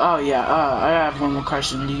 Oh yeah, I have one more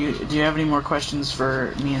question. Do you have any more questions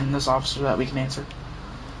for me and this officer that we can answer?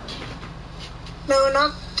 No,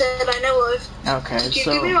 not that I know of. Okay, Did you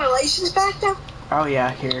give me my license back now? Oh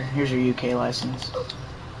yeah, here's your UK license.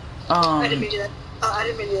 I didn't mean to do that. I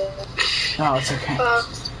didn't mean to do that. Oh, it's okay.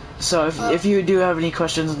 So if you do have any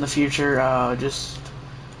questions in the future, just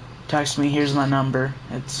text me. Here's my number.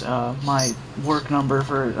 It's my work number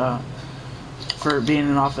for being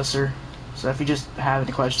an officer. So if you just have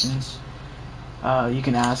any questions, you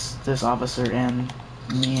can ask this officer and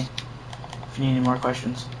me if you need any more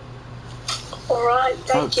questions. Alright,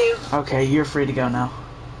 thank you. Okay, you're free to go now.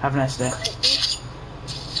 Have a nice day.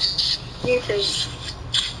 You too.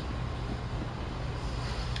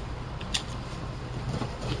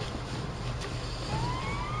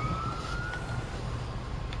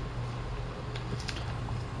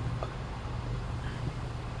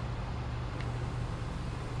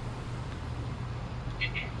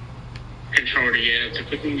 Control to get if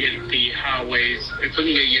we can get the highways, if we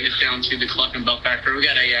can get units down to the Cluck and Bell factory, we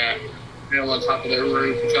got a middle on top of the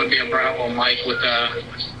roof. It's going to be a Bravo Mike with a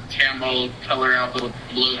camo color outfit with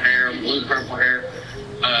blue hair, blue purple hair.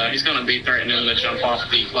 He's going to be threatening to jump off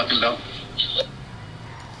the Cluck and Bell.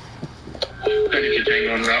 32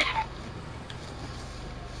 Tango en route.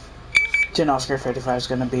 10 Oscar 55 is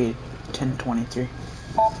going to be 1023.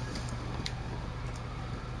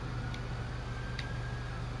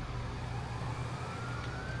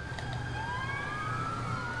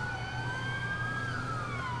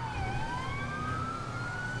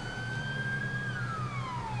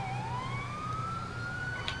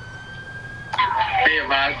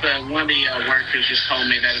 One of the workers just told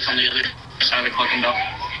me that it's on the other side of the Cluck and Bell.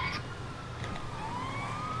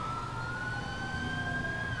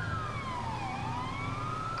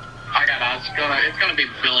 I got it. It's gonna be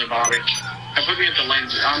Billy Bobby. If we get the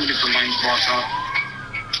lanes, I'm gonna get the lanes blocked off.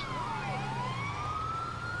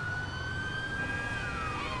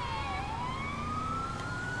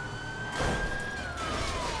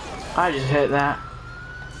 I just hit that.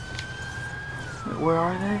 Wait, where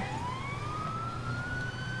are they?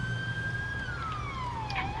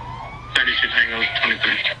 32 Tango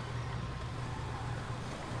 23.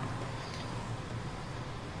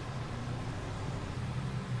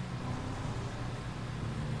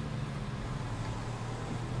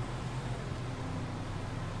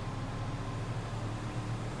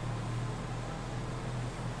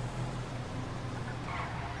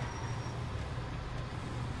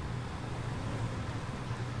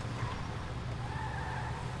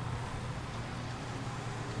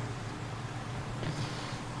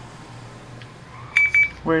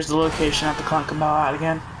 Where's the location at the Clunkabout at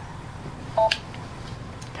again?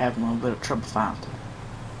 Having a little bit of trouble finding.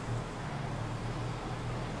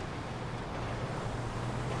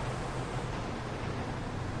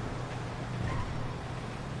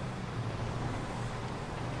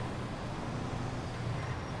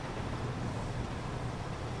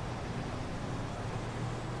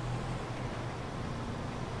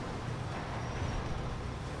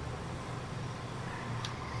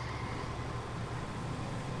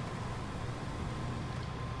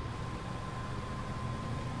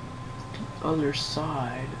 Other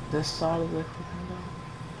side, this side of the Clunkabout?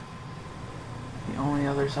 The only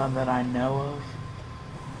other side that I know of?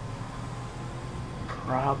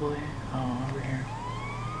 Probably. Oh, over here.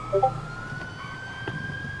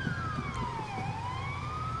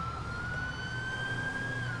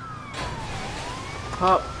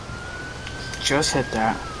 Oh, just hit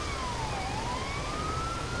that.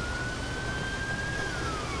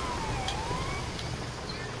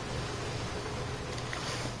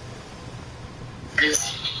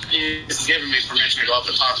 He's giving me permission to go up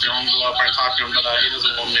and talk to him. I'm going to go up there and talk to him, but he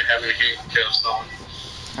doesn't want me to have any handcuffs on.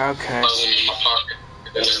 Okay. In my pocket.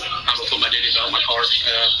 And then I'm going to put my duty belt in my car.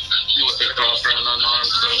 He wants to cross around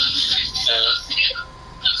unarmed, so I'm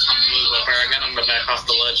going to move up there. I got him to back off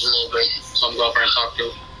the ledge a little bit, so I'm going to go up there and talk to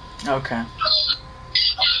him. Okay.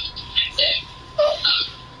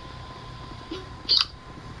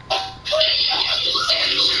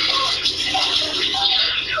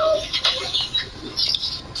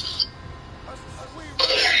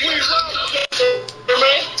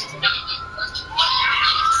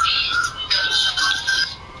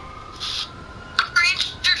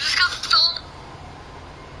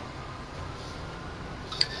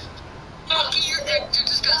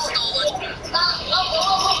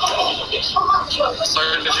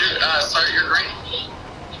 Sir, your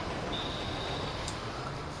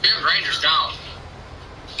Ranger's gone.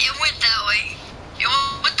 It went that way. It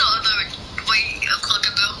went the other way of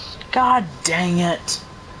Clunkabout. God dang it.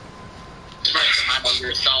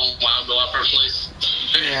 I'll go up there, please.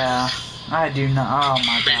 Yeah, I do not. Oh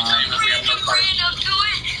my god. Some random ran up to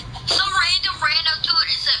it. Some random ran up to it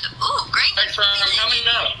and said, "Ooh, great." Hey, Fred, I'm coming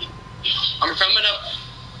up. I'm coming up.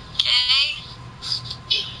 Okay.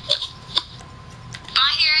 If I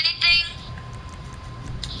hear anything,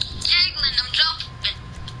 jiggling, I'm jumping.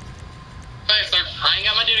 Hey, sir, I ain't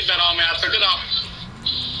got my duty belt on me. I took it off.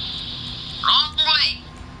 Wrong way.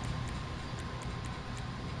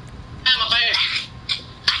 Hey, my bag.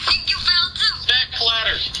 I think you fell too. Stack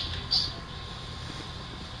ladder.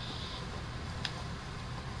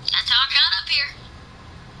 That's how I got up here.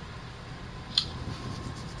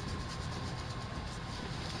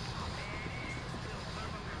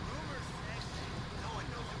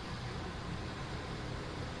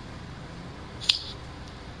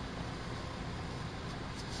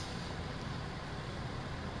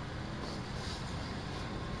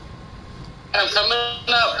 I'm coming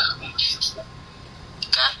up.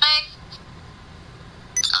 Nothing.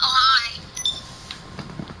 Oh, hi.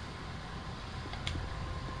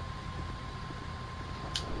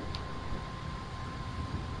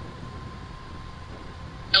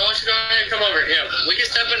 I want you to go ahead and come over here. We can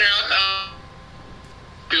step in and out.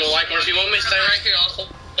 If you like, or if you want me to stay right here, I'll stay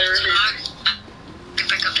right here. Get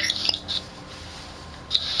back up there.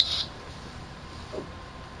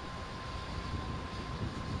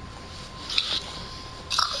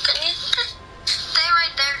 Can you just stay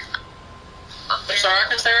right there? Sorry, I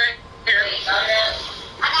can stay right here.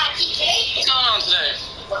 What's going on today?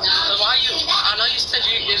 Why you? I know you said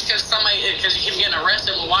it's because you keep getting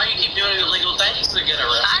arrested. Well, why do you keep doing illegal things to get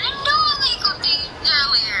arrested? I didn't do illegal things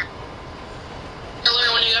earlier.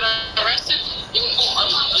 Earlier when you got arrested, you were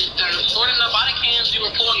according to the body cams, you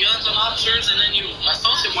were pulling guns on officers, and then you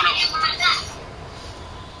assaulted one of them.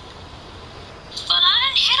 But I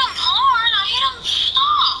didn't hit him hard. I hit him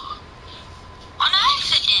soft. On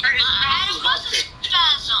accident. I had a muscle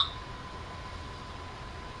spasm.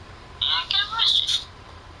 And I got arrested.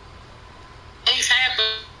 Things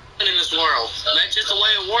happen in this world. Next It's just the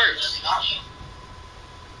way it works.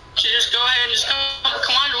 You just go ahead and just come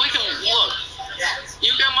on. We can look.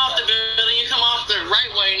 You come off the building. You come off the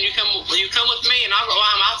right way, and you come with me, and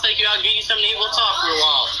I'll take you out, give you something to eat. We'll talk for a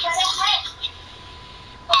while.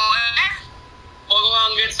 We'll go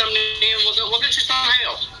out and get something to eat. We'll get you some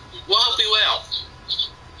help. We'll help you out.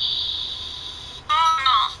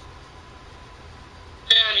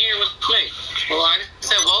 Down here with me. Well, like I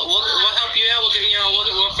said, we'll help you out.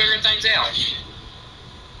 We'll figure things out.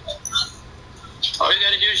 All you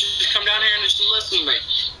gotta do is just come down here and just listen to me.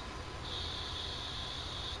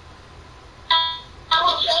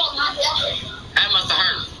 That must have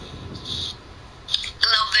hurt. A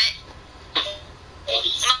little bit.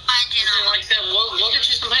 Like I said, we'll get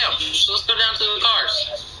you some help. Just let's go down to the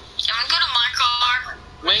cars. Can we go to my car?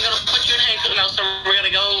 We ain't gonna put you in handcuffs now, so we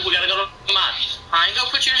gotta go to mine. I ain't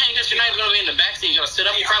gonna put you in handcuffs. You're not even gonna be in the back seat. You're gonna sit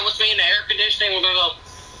up in front with me in the air conditioning. We're gonna go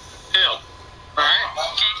help. Alright?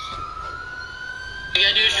 You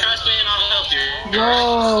gotta do is trust me and I'll help you.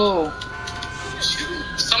 Whoa!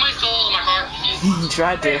 Somebody stole my car. He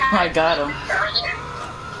tried to. I got him.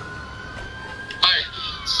 Alright,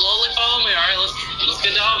 slowly follow me, alright?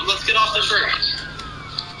 Let's get off this roof.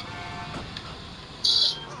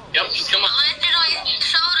 Yep, just come on. I landed on your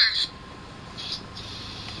shoulders.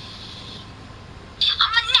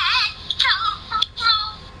 I'm a natural.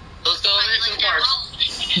 Let's go over here to the park.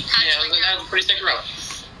 Yeah, that's a pretty sick road.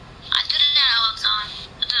 I do that all the time.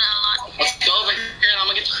 I do that a lot. Let's go over here and I'm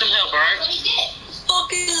gonna get you some help, alright?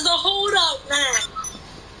 Fuck is the hold up, man?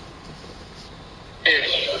 Here.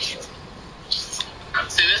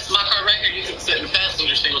 See, this is my car right here. You can sit in the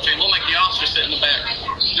passenger single train. We'll make the officer sit in the back.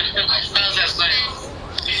 How's that sound?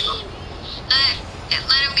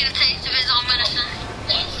 Let him get a taste of his own medicine.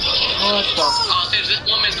 What the? Oh, see, this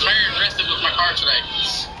woman's very aggressive with my car today.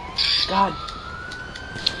 God.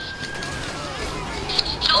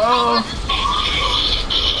 Oh. Oh.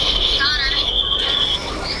 Got her.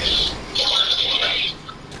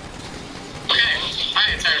 Okay,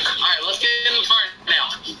 alright, sir. Alright, let's get in the car now.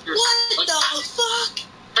 What the fuck?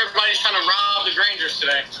 Everybody's trying to rob the Grangers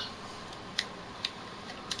today.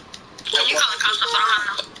 What you calling cops? I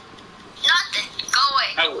don't know. Nothing. Go away.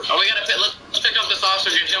 Oh, let's pick up this officer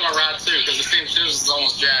and give him a ride too, because it seems his is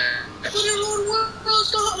almost jagged. What in the world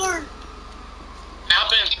is that?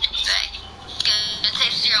 Hop in. Get a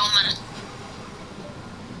taste of your own medicine.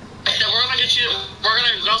 We're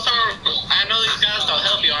gonna go somewhere. I know these guys, they'll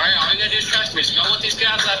help you, alright? All you gotta do is trust me. Just go with these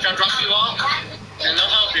guys after I drop you off, and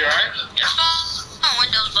they'll help you, alright? My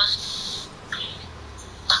window's busted.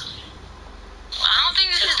 I don't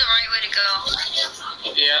think this is the right way to go.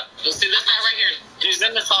 Yeah. You'll see this guy right here. He's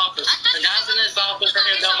in this office. The guys in this office right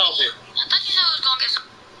here, they'll help you. I thought you said we was gonna get some.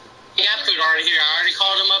 He got food already here. I already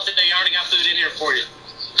called him up today. He already got food in here for you.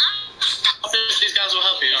 These guys will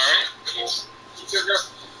help you, alright? Okay?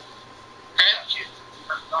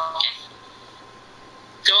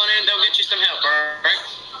 Go in and they'll get you some help, alright?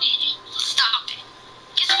 Stop it.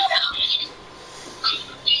 Get some help.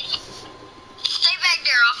 Stay back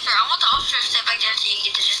there, officer. I want the officer to stay back there until you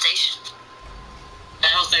get to the station.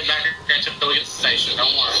 I'll stay back here until we get to the station.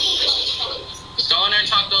 Don't worry. Just go in there and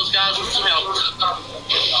talk to those guys with some help.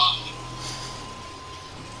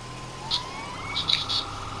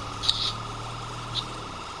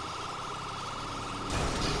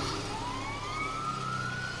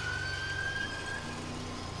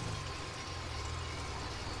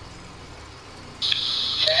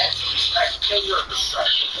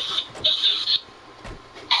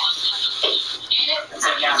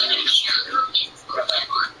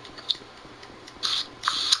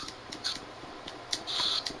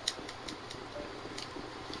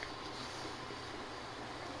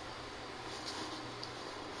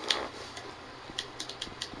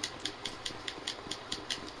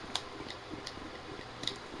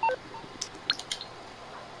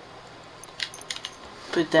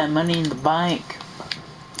 Put that money in the bank.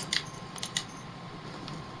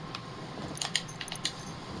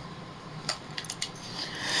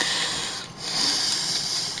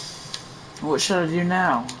 What should I do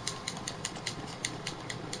now?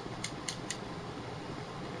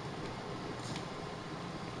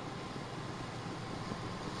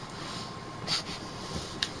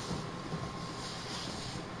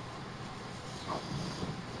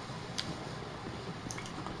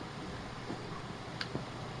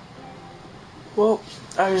 Well,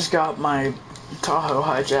 I just got my Tahoe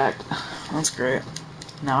hijacked. That's great.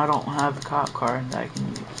 Now I don't have a cop car that I can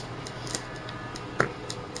use.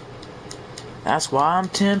 That's why I'm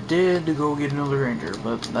tempted to go get another Ranger,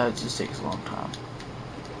 but that just takes a long time.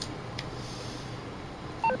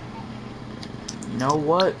 You know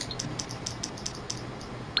what?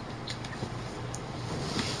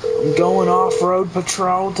 I'm going off-road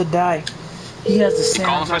patrol today. He has the same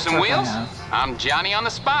Calling for exact some truck I wheels? have. I'm Johnny on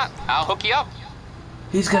the spot. I'll hook you up.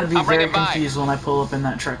 He's gonna be I'll bring very it by. confused when I pull up in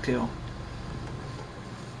that truck too.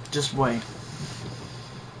 Just wait.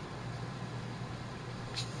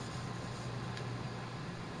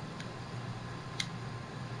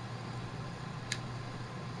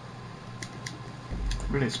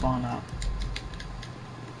 Where did it spawn out?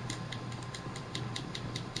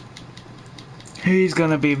 He's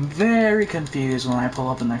gonna be very confused when I pull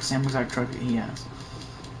up in that same exact truck that he has.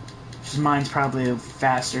 His mine's probably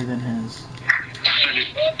faster than his.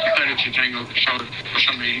 Credit to Tango Patrol.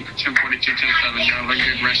 Show me 1042, 107. You have a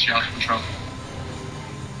good rest y'all patrol.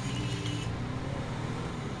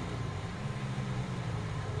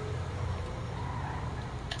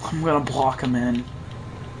 I'm gonna block him in.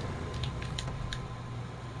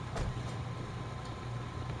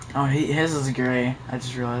 Oh, his is gray. I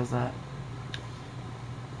just realized that.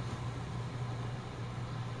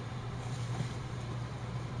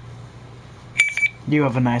 You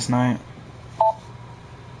have a nice night.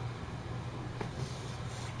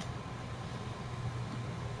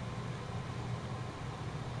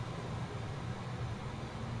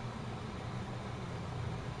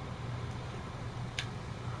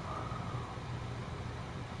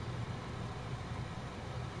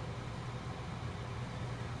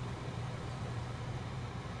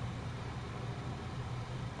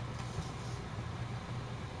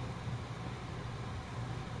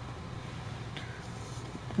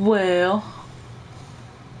 Well,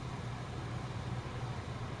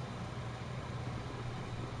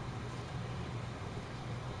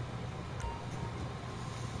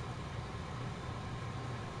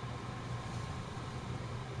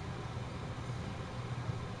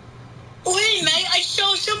 Wait, mate, I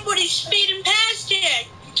saw somebody speeding past it.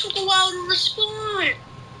 It took a while to respond.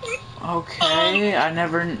 okay.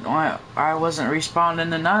 I wasn't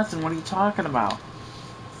responding to nothing. What are you talking about?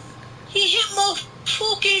 He hit my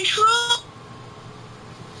fucking truck.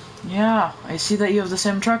 Yeah, I see that you have the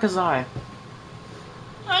same truck as I.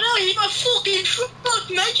 I know, he hit my fucking truck,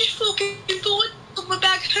 man. I just fucking thought I went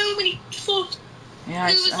back home and he fucked. Yeah,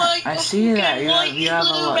 It was like I a see that. fucking You white have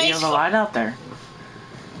and blue a race car. light out there.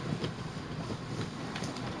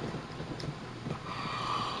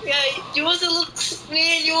 Yeah, yours looks,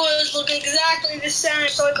 me and yours look exactly the same,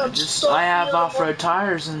 so I got stuck. I have off-road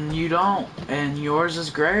tires and you don't, and yours is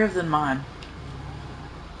grayer than mine.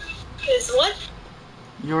 Is what?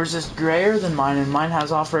 Yours is grayer than mine, and mine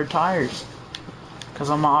has off-road tires. Cause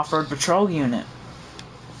I'm an off-road patrol unit.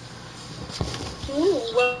 Ooh,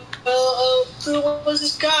 well, there was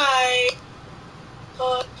this guy.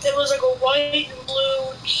 It was like a white and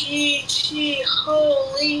blue GT.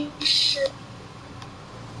 Holy shit!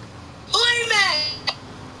 Wait a minute!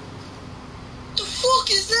 The fuck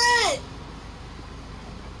is that?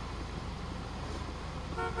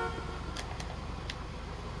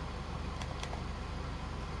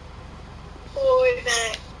 Wait a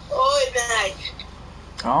minute. Wait a minute.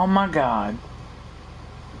 Oh my god.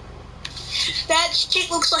 That shit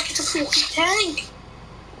looks like it's a fucking tank.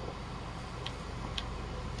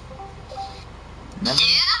 Yeah?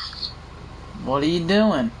 What are you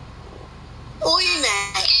doing? Wait a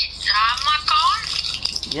minute. Drive my car?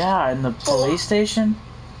 Yeah, in the police station?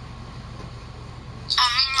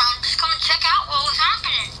 I'm just gonna check out what was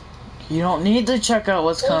happening. You don't need to check out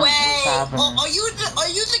what's happening. Are you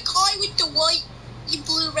the guy with the white and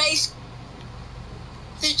blue race?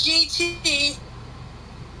 The GT?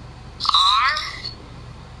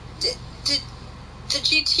 The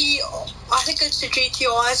GT, I think it's the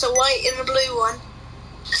GTR. It's a white and a blue one.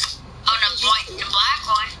 Oh, the white and the black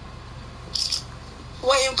one.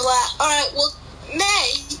 White and black. Alright, well,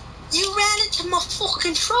 May, you ran into my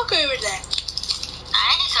fucking truck over there.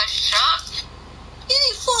 I ain't such a truck. Yeah,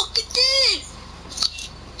 you fucking did.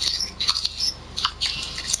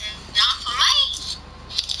 Not for me.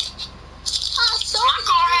 I saw My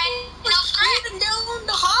car had no scratch. Even down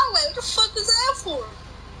the highway. What the fuck was that for?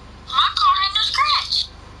 My car had no scratch.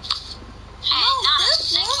 Hey, No, not a this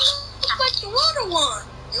single one looks like the other one.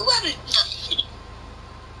 You got it.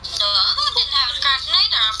 The other one didn't have a scratch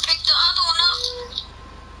neither. I picked the other one up.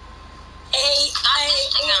 Hey,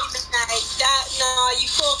 nah, you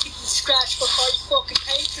fucking scratch before you fucking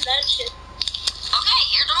paid for that shit. Okay,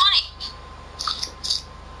 here's the money.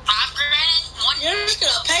 $5 grand, one. You're just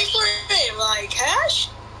gonna pay for it like cash?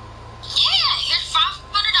 Yeah, here's $500.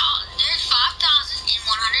 There's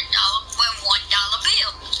 $5,100 with $1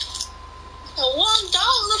 bill. $1?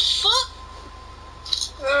 The fuck?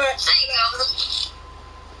 Alright. There you go.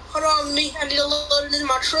 Hold on, I need to load it in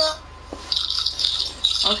my truck.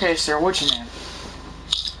 Okay, sir, what's your name?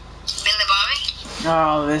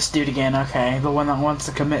 Oh, this dude again. Okay, the one that wants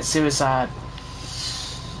to commit suicide.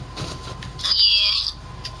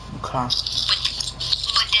 Yeah. Okay.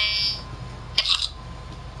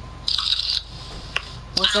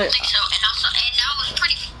 But What's I don't that? think so. And also, and that was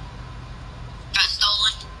pretty got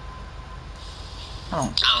stolen. I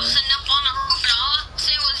don't I was care. sitting up on the roof and all I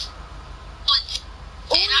said was,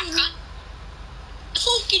 and I cut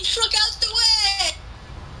fucking truck out the way.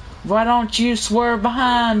 Why don't you swerve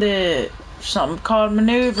behind it? Something called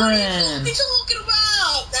maneuvering. What are you talking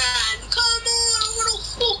about, man? Come on, what a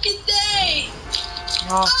fucking day.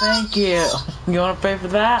 Oh, thank you. You want to pay for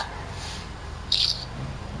that?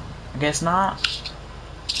 I guess not.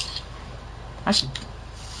 I should.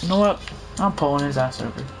 You know what? I'm pulling his ass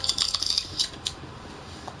over. Not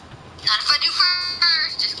if I do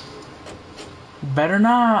first. Just Better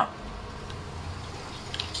not.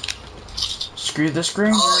 Screw the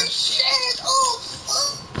screen. oh shit! Oh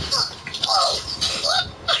fuck! Oh fuck!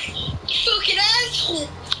 You fucking asshole!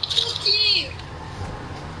 Fuck you!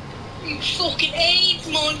 You fucking AIDS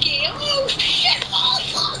monkey! Oh shit! Oh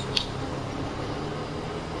fuck!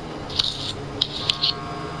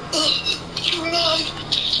 Drug.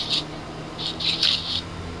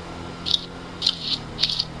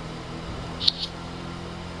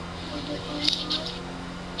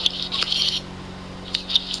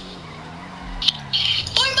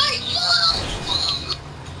 Oh my god!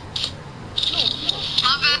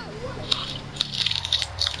 My bad.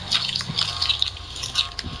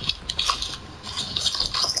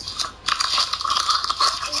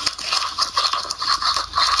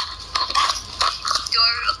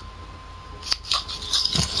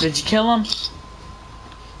 Did you kill him? No,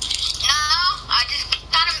 I just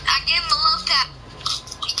got him. I gave him a love tap.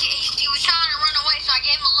 He was trying to run away, so I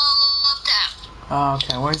gave him a little love tap. Oh,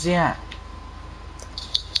 okay. Where's he at?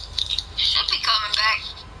 Should be coming back.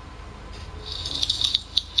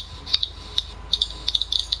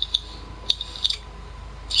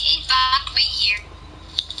 He's about to be here.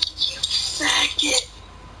 You faggot.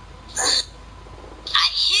 I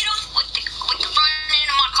hit him with the front end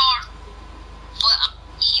of my car. But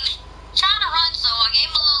he was trying to run, so I gave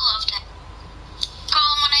him a little love tap. Call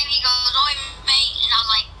him my name, he goes, "Oi, mate," and I was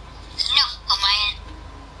like, "No, man."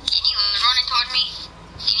 And he was running toward me,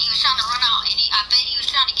 and he was trying to run out, and I bet he was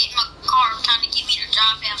trying to get in my car, trying to get me to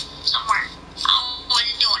drive him somewhere. I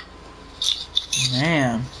wasn't doing.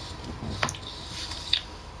 Man.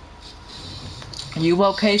 You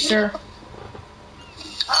okay, sir?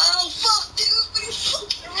 Oh, fuck, dude, you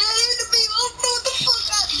fucking ran into me. I don't know what the fuck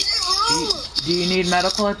I did wrong. Do you need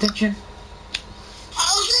medical attention?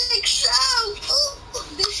 I think so. Oh,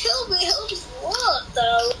 this helmet helps a lot,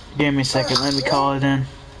 though. Give me a second. Let me call it in.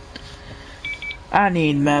 I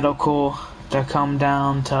need medical to come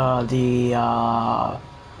down to the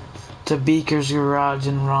to Beaker's Garage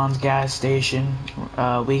and Ron's gas station.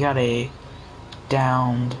 We got a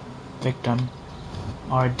downed victim,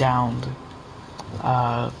 or downed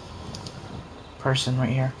person right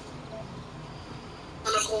here.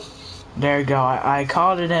 Medical. There you go. I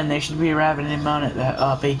called it in. They should be arriving in a minute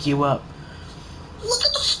to pick you up. Look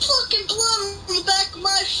at the fucking blood on the back of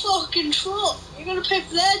my fucking truck. You're gonna pay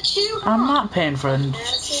for that too? I'm not paying for the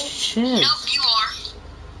Asshole. shit. Nope, you are.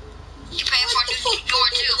 You're paying for the door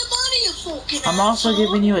too. The money, you fucking I'm also asshole.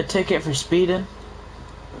 giving you a ticket for speeding.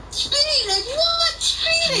 Speeding? What?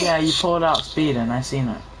 Speeding? Yeah, you pulled out speeding. I seen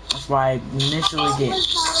it. That's why I initially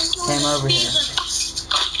came over here.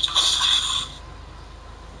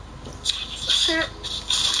 Sir,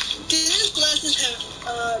 do these glasses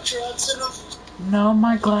have drugs in them? No,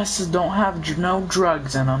 my glasses don't have no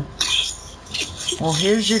drugs in them. Well,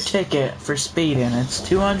 here's your ticket for speeding. It's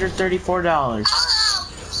 $234.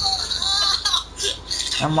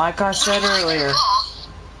 And like I said earlier,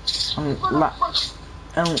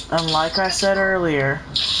 and like I said earlier,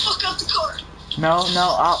 Fuck out the car. no,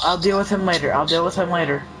 I'll deal with him later. I'll deal with him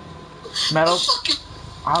later.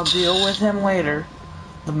 I'll deal with him later.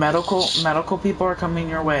 The medical people are coming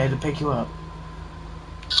your way to pick you up.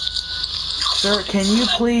 Sir, can you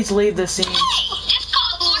please leave the scene? Hey, this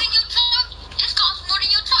costs more than your truck. This costs more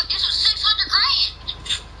than your truck. This was $600 grand.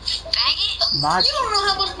 Faggot. My You don't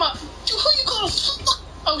know how much my. Who you gonna fuck?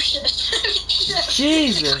 Oh shit.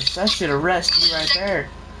 Jesus, I should arrest you right there.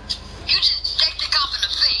 You just decked the cop in the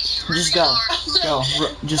face. Just go.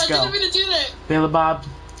 Just I go. didn't mean to do that. Billy Bob,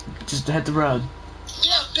 just hit the road.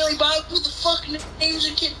 Yeah, Billy Bob. What the fuck name's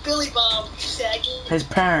a kid Billy Bob? You faggot. His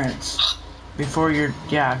parents. Before you're,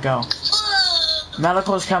 yeah, go. Ah,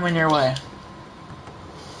 Medical's coming your way.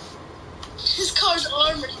 his car's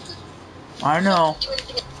armored. I know. Do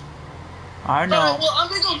anything. I know. Alright, well, I'm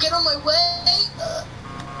gonna go get on my way.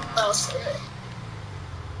 Oh, sorry.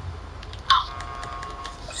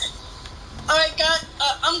 Alright, guys,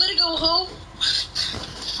 I'm gonna go home.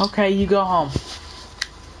 Okay, you go home.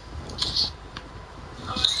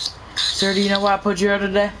 Sir, do you know why I put you out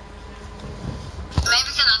today? Maybe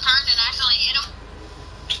because I turned and actually hit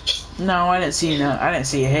him. No, I didn't see you. No, I didn't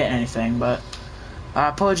see you hit anything, but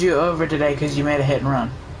I pulled you over today because you made a hit and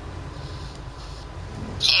run.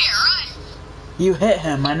 Yeah, right. You hit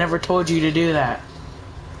him. I never told you to do that.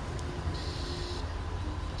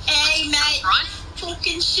 Hey, mate, Run?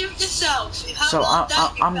 fucking shoot yourself. How So about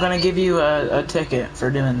that, I'm gonna give you a ticket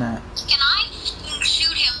for doing that. Can I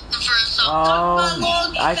shoot him for assault?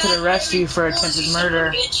 Oh, I could arrest you for attempted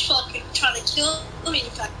murder. Bitch fucking trying to kill me. In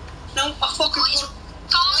fact, no, I fucking Please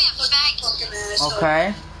call me a faggot. fucking ass.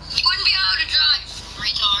 Okay. You wouldn't be able to drive,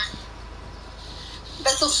 retard.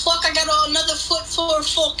 That's the fuck. I got another foot for a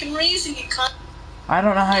fucking reason, you cunt. I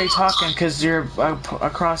don't know how you're talking because you're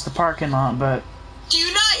across the parking lot, but Do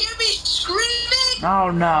you not hear me screaming?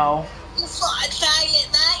 oh no. You fucking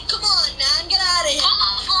faggot, man. Come on, man. Get out of here.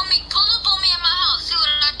 Pull up on me in my house. See what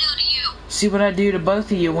I do to you. See what I do to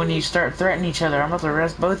both of you when you start threatening each other. I'm about to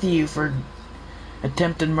arrest both of you for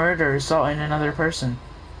attempted murder, assaulting another person.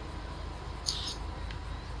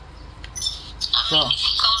 I mean, if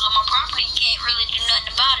he goes on my property, you can't really do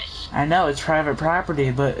nothing about it. I know it's private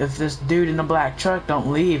property, but if this dude in the black truck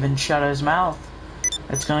don't leave and shut his mouth,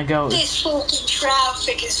 it's gonna go. This fucking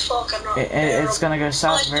traffic is fucking up. It's gonna go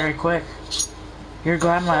south very quick. You're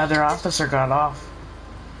glad my other officer got off.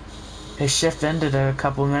 His shift ended a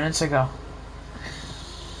couple minutes ago.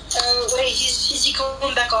 Wait, is he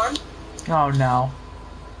coming back on? Oh no.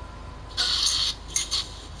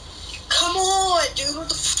 Come on, dude. What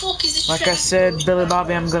the fuck is this? Like I traffic? said, Billy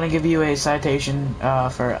Bobby, I'm gonna give you a citation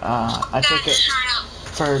for a ticket Shut up.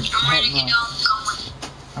 for I'm ready hit to and get run. down.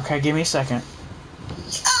 Going. Okay, give me a second.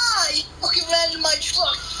 Ah, you fucking ran into my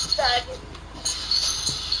truck, faggot.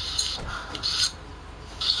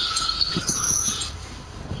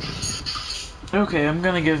 Okay, I'm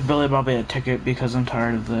gonna give Billy Bobby a ticket because I'm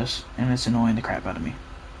tired of this and it's annoying the crap out of me.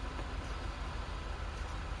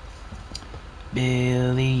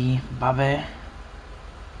 Billy Bobby.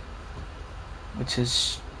 What's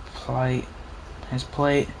his plate? His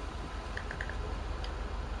plate.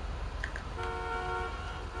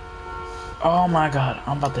 Oh my god,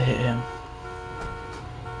 I'm about to hit him.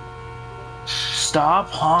 Stop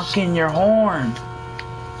honking your horn.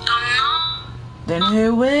 I'm not. Then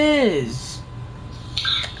who is?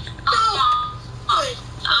 I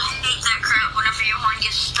hate that crap whenever your horn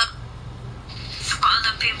gets stuck for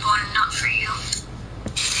other people and not for you.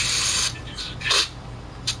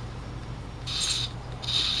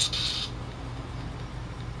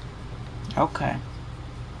 Okay.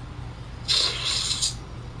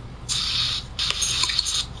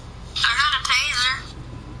 I got a taser.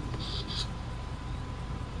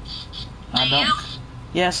 I Do don't. you?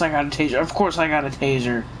 Yes, I got a taser. Of course I got a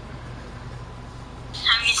taser.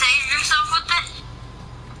 Have you tased yourself with it?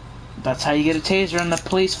 That's how you get a taser in the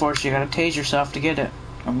police force. You gotta tase yourself to get it.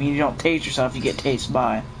 I mean, you don't tase yourself, you get tased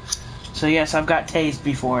by. So yes, I've got tased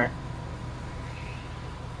before.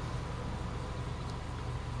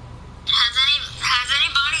 Has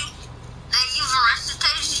anybody that you've arrested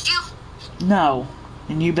tased you? No.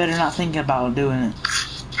 And you better not think about doing it.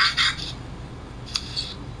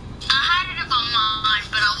 I had it in my mind,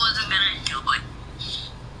 but I wasn't gonna do it.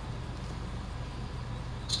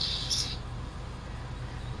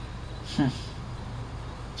 Can I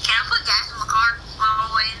put gas in the car while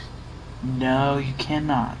I'm waiting? No, you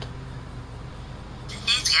cannot. It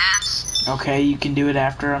needs gas. Okay, you can do it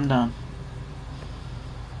after I'm done.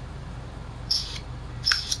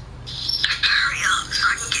 Hurry up so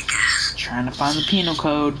I can get gas. Trying to find the penal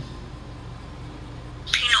code.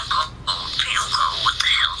 Penal code. Penal code. What the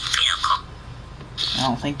hell is penal code? I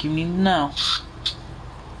don't think you need to know.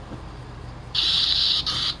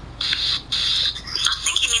 I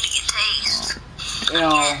think you need to get tased.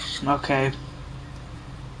 Oh, okay.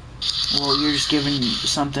 Well, you're just giving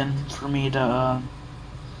something for me to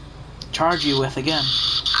charge you with again.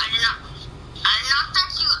 I did not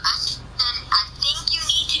touch you. I said I think you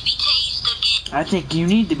need to be tased again. I think you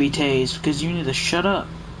need to be tased because you need to shut up.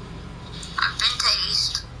 I've been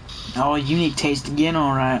tased. Oh, you need tased again,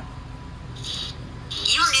 alright.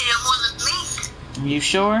 You need it more than me. You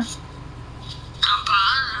sure? I'm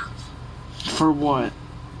positive. For what?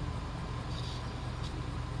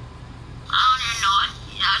 I don't even know it.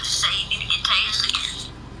 I just say you need to get tased again.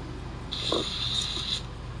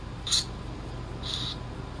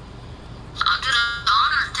 I'll do the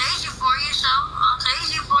honor and tase you for you, so I'll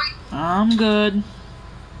tase you for you. I'm good.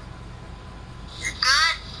 You're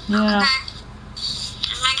good? Yeah. Okay.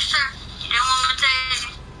 Just make sure. You don't want me to tase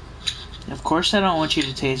you. Of course I don't want you to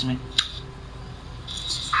tase me.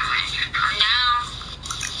 I'm down.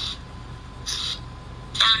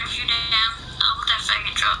 Down if you're down. I'll put that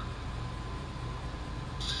faggot truck.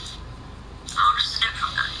 Oh, this is a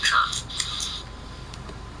different kind of truck.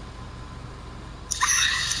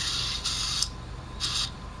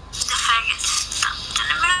 The faggot's stopped in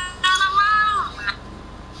the middle of the road.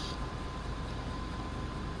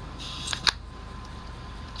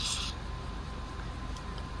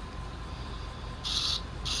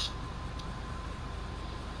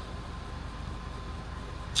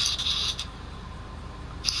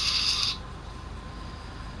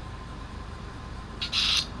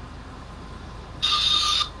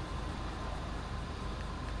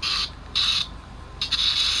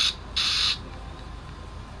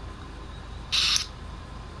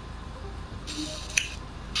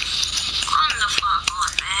 Come the fuck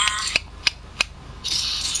on, man.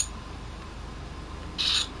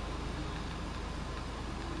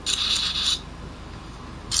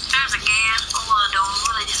 There's a gas full of those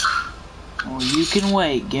villages. Well, you can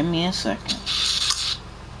wait. Give me a second.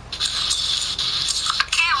 I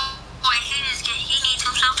can't wait. He needs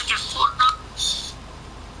himself to get pulled up.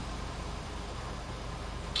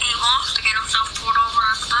 He wants to get himself pulled over,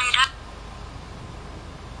 I can tell you that.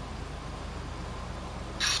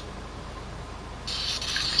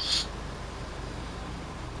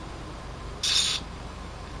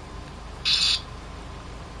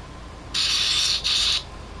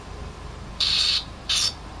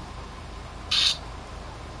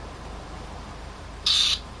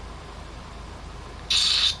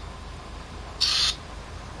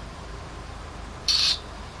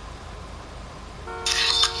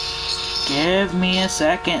 Give me a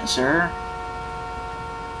second, sir.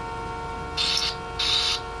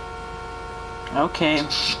 Okay,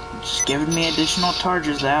 just giving me additional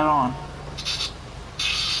charges to add on.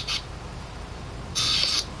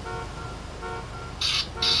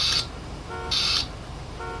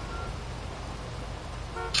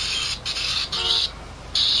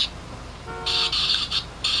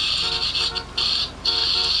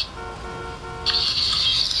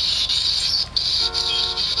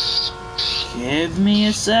 Give me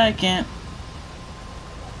a second.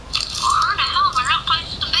 Well, where the hell is there no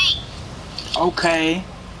place to be? Okay.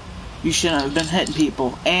 You shouldn't have been hitting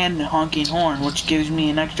people and honking horn, which gives me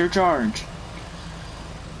an extra charge.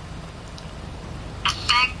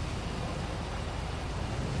 Bag.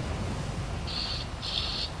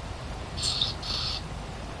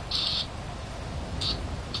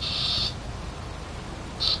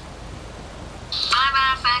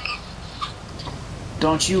 Bye-bye, faggot.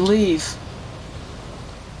 Don't you leave.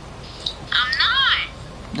 I'm not.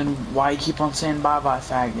 Then why you keep on saying bye-bye,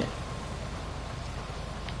 faggot?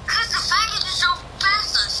 Because the faggot is so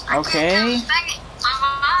past us. I Okay. can't tell the faggot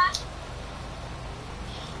bye-bye.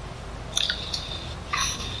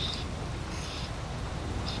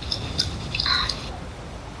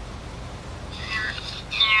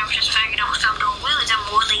 Yeah, if this faggot don't stop doing wheelies, I'm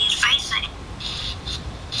wheeling his face in.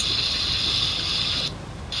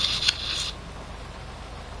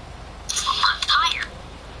 I'm not tired.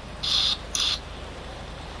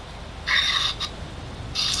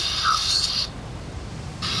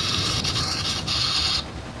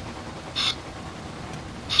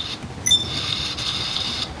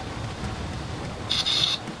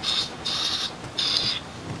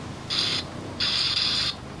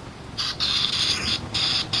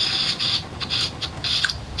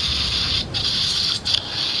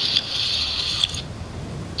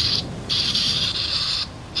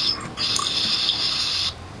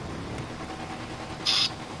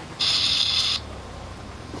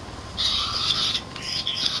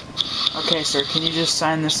 Okay, sir, can you just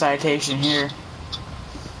sign the citation here?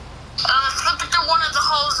 Slip it through one of the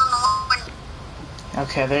holes in the window.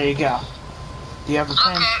 Okay, there you go. Do you have a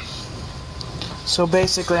pen? Okay. So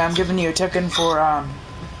basically, I'm giving you a ticket for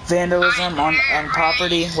vandalism on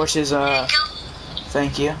property, which is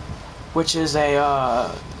thank you, which is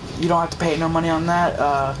a you don't have to pay no money on that.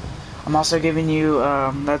 I'm also giving you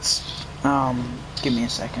give me a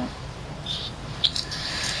second.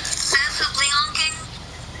 Excessively honking.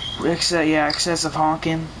 Excessive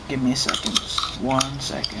honking. Give me a second. Just 1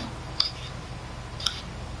 second.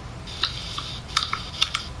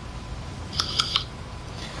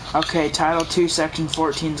 Okay, Title 2, Section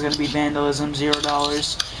 14 is going to be vandalism,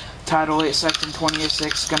 $0. Title 8, Section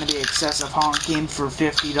 26 is going to be excessive honking for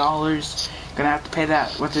 $50. Going to have to pay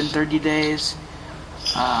that within 30 days.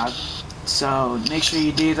 So make sure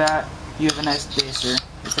you do that. You have a nice day, sir.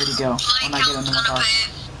 You're free to go when I get into my car.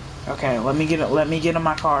 Okay, let me get in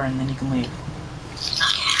my car and then you can leave.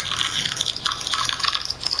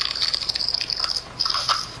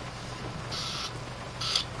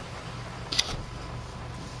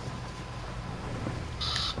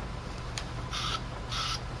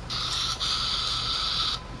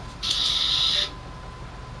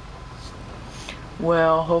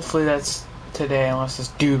 Well, hopefully that's today, unless this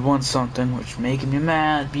dude wants something, which is making me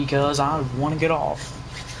mad because I want to get off.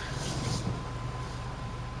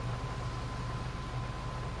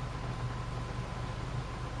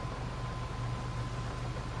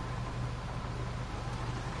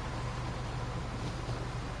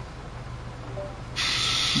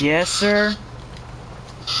 Yes, sir.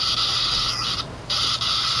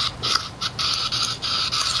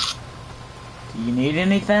 Do you need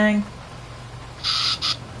anything?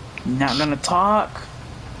 You not gonna talk?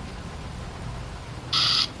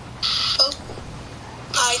 Oh,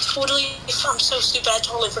 I'm so stupid, I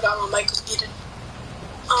totally forgot my mic was muted.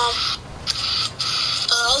 I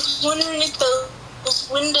was wondering if those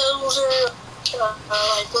windows are,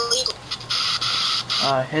 like, legal.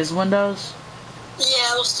 His windows?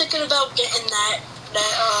 Yeah, I was thinking about getting that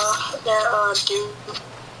dude.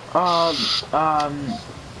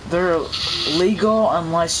 They're legal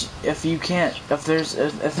unless if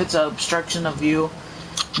it's an obstruction of view,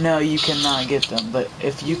 no, you cannot get them. But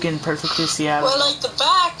if you can perfectly see out of Well, like the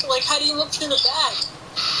back, like how do you look through the back?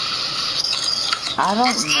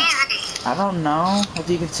 I don't know if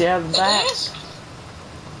you can see out of the back.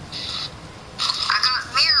 I got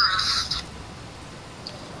mirrors.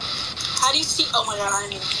 How do you see? Oh my god, I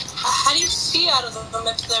didn't even. How do you see out of them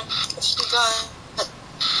if you got?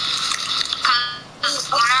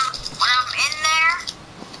 When I'm in there,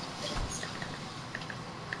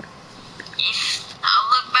 I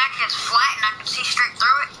look back, it's flat and I can see straight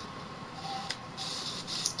through it.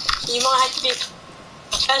 You might have to be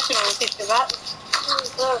professional with it, because that was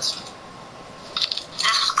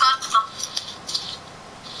This is custom.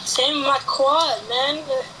 same with my quad, man.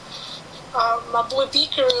 My boy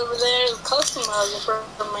Beaker over there is customizing for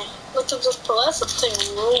me. Look at this plastic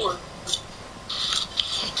thing roller.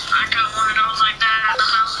 I got one of those like that in the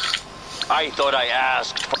house. I thought I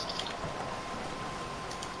asked.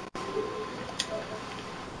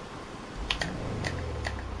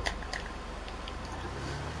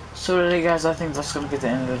 So today, guys, I think that's gonna get the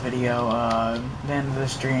end of the video. The end of the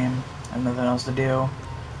stream. I have nothing else to do.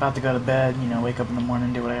 About to go to bed. You know, wake up in the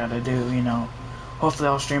morning, do what I gotta do. You know, hopefully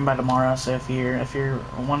I'll stream by tomorrow. So if you're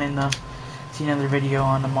wanting to see another video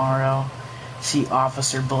on tomorrow, see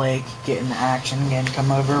Officer Blake get in action again,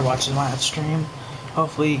 come over, watch the live stream.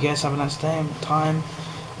 Hopefully you guys have a nice time.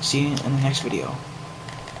 See you in the next video.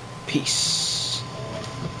 Peace.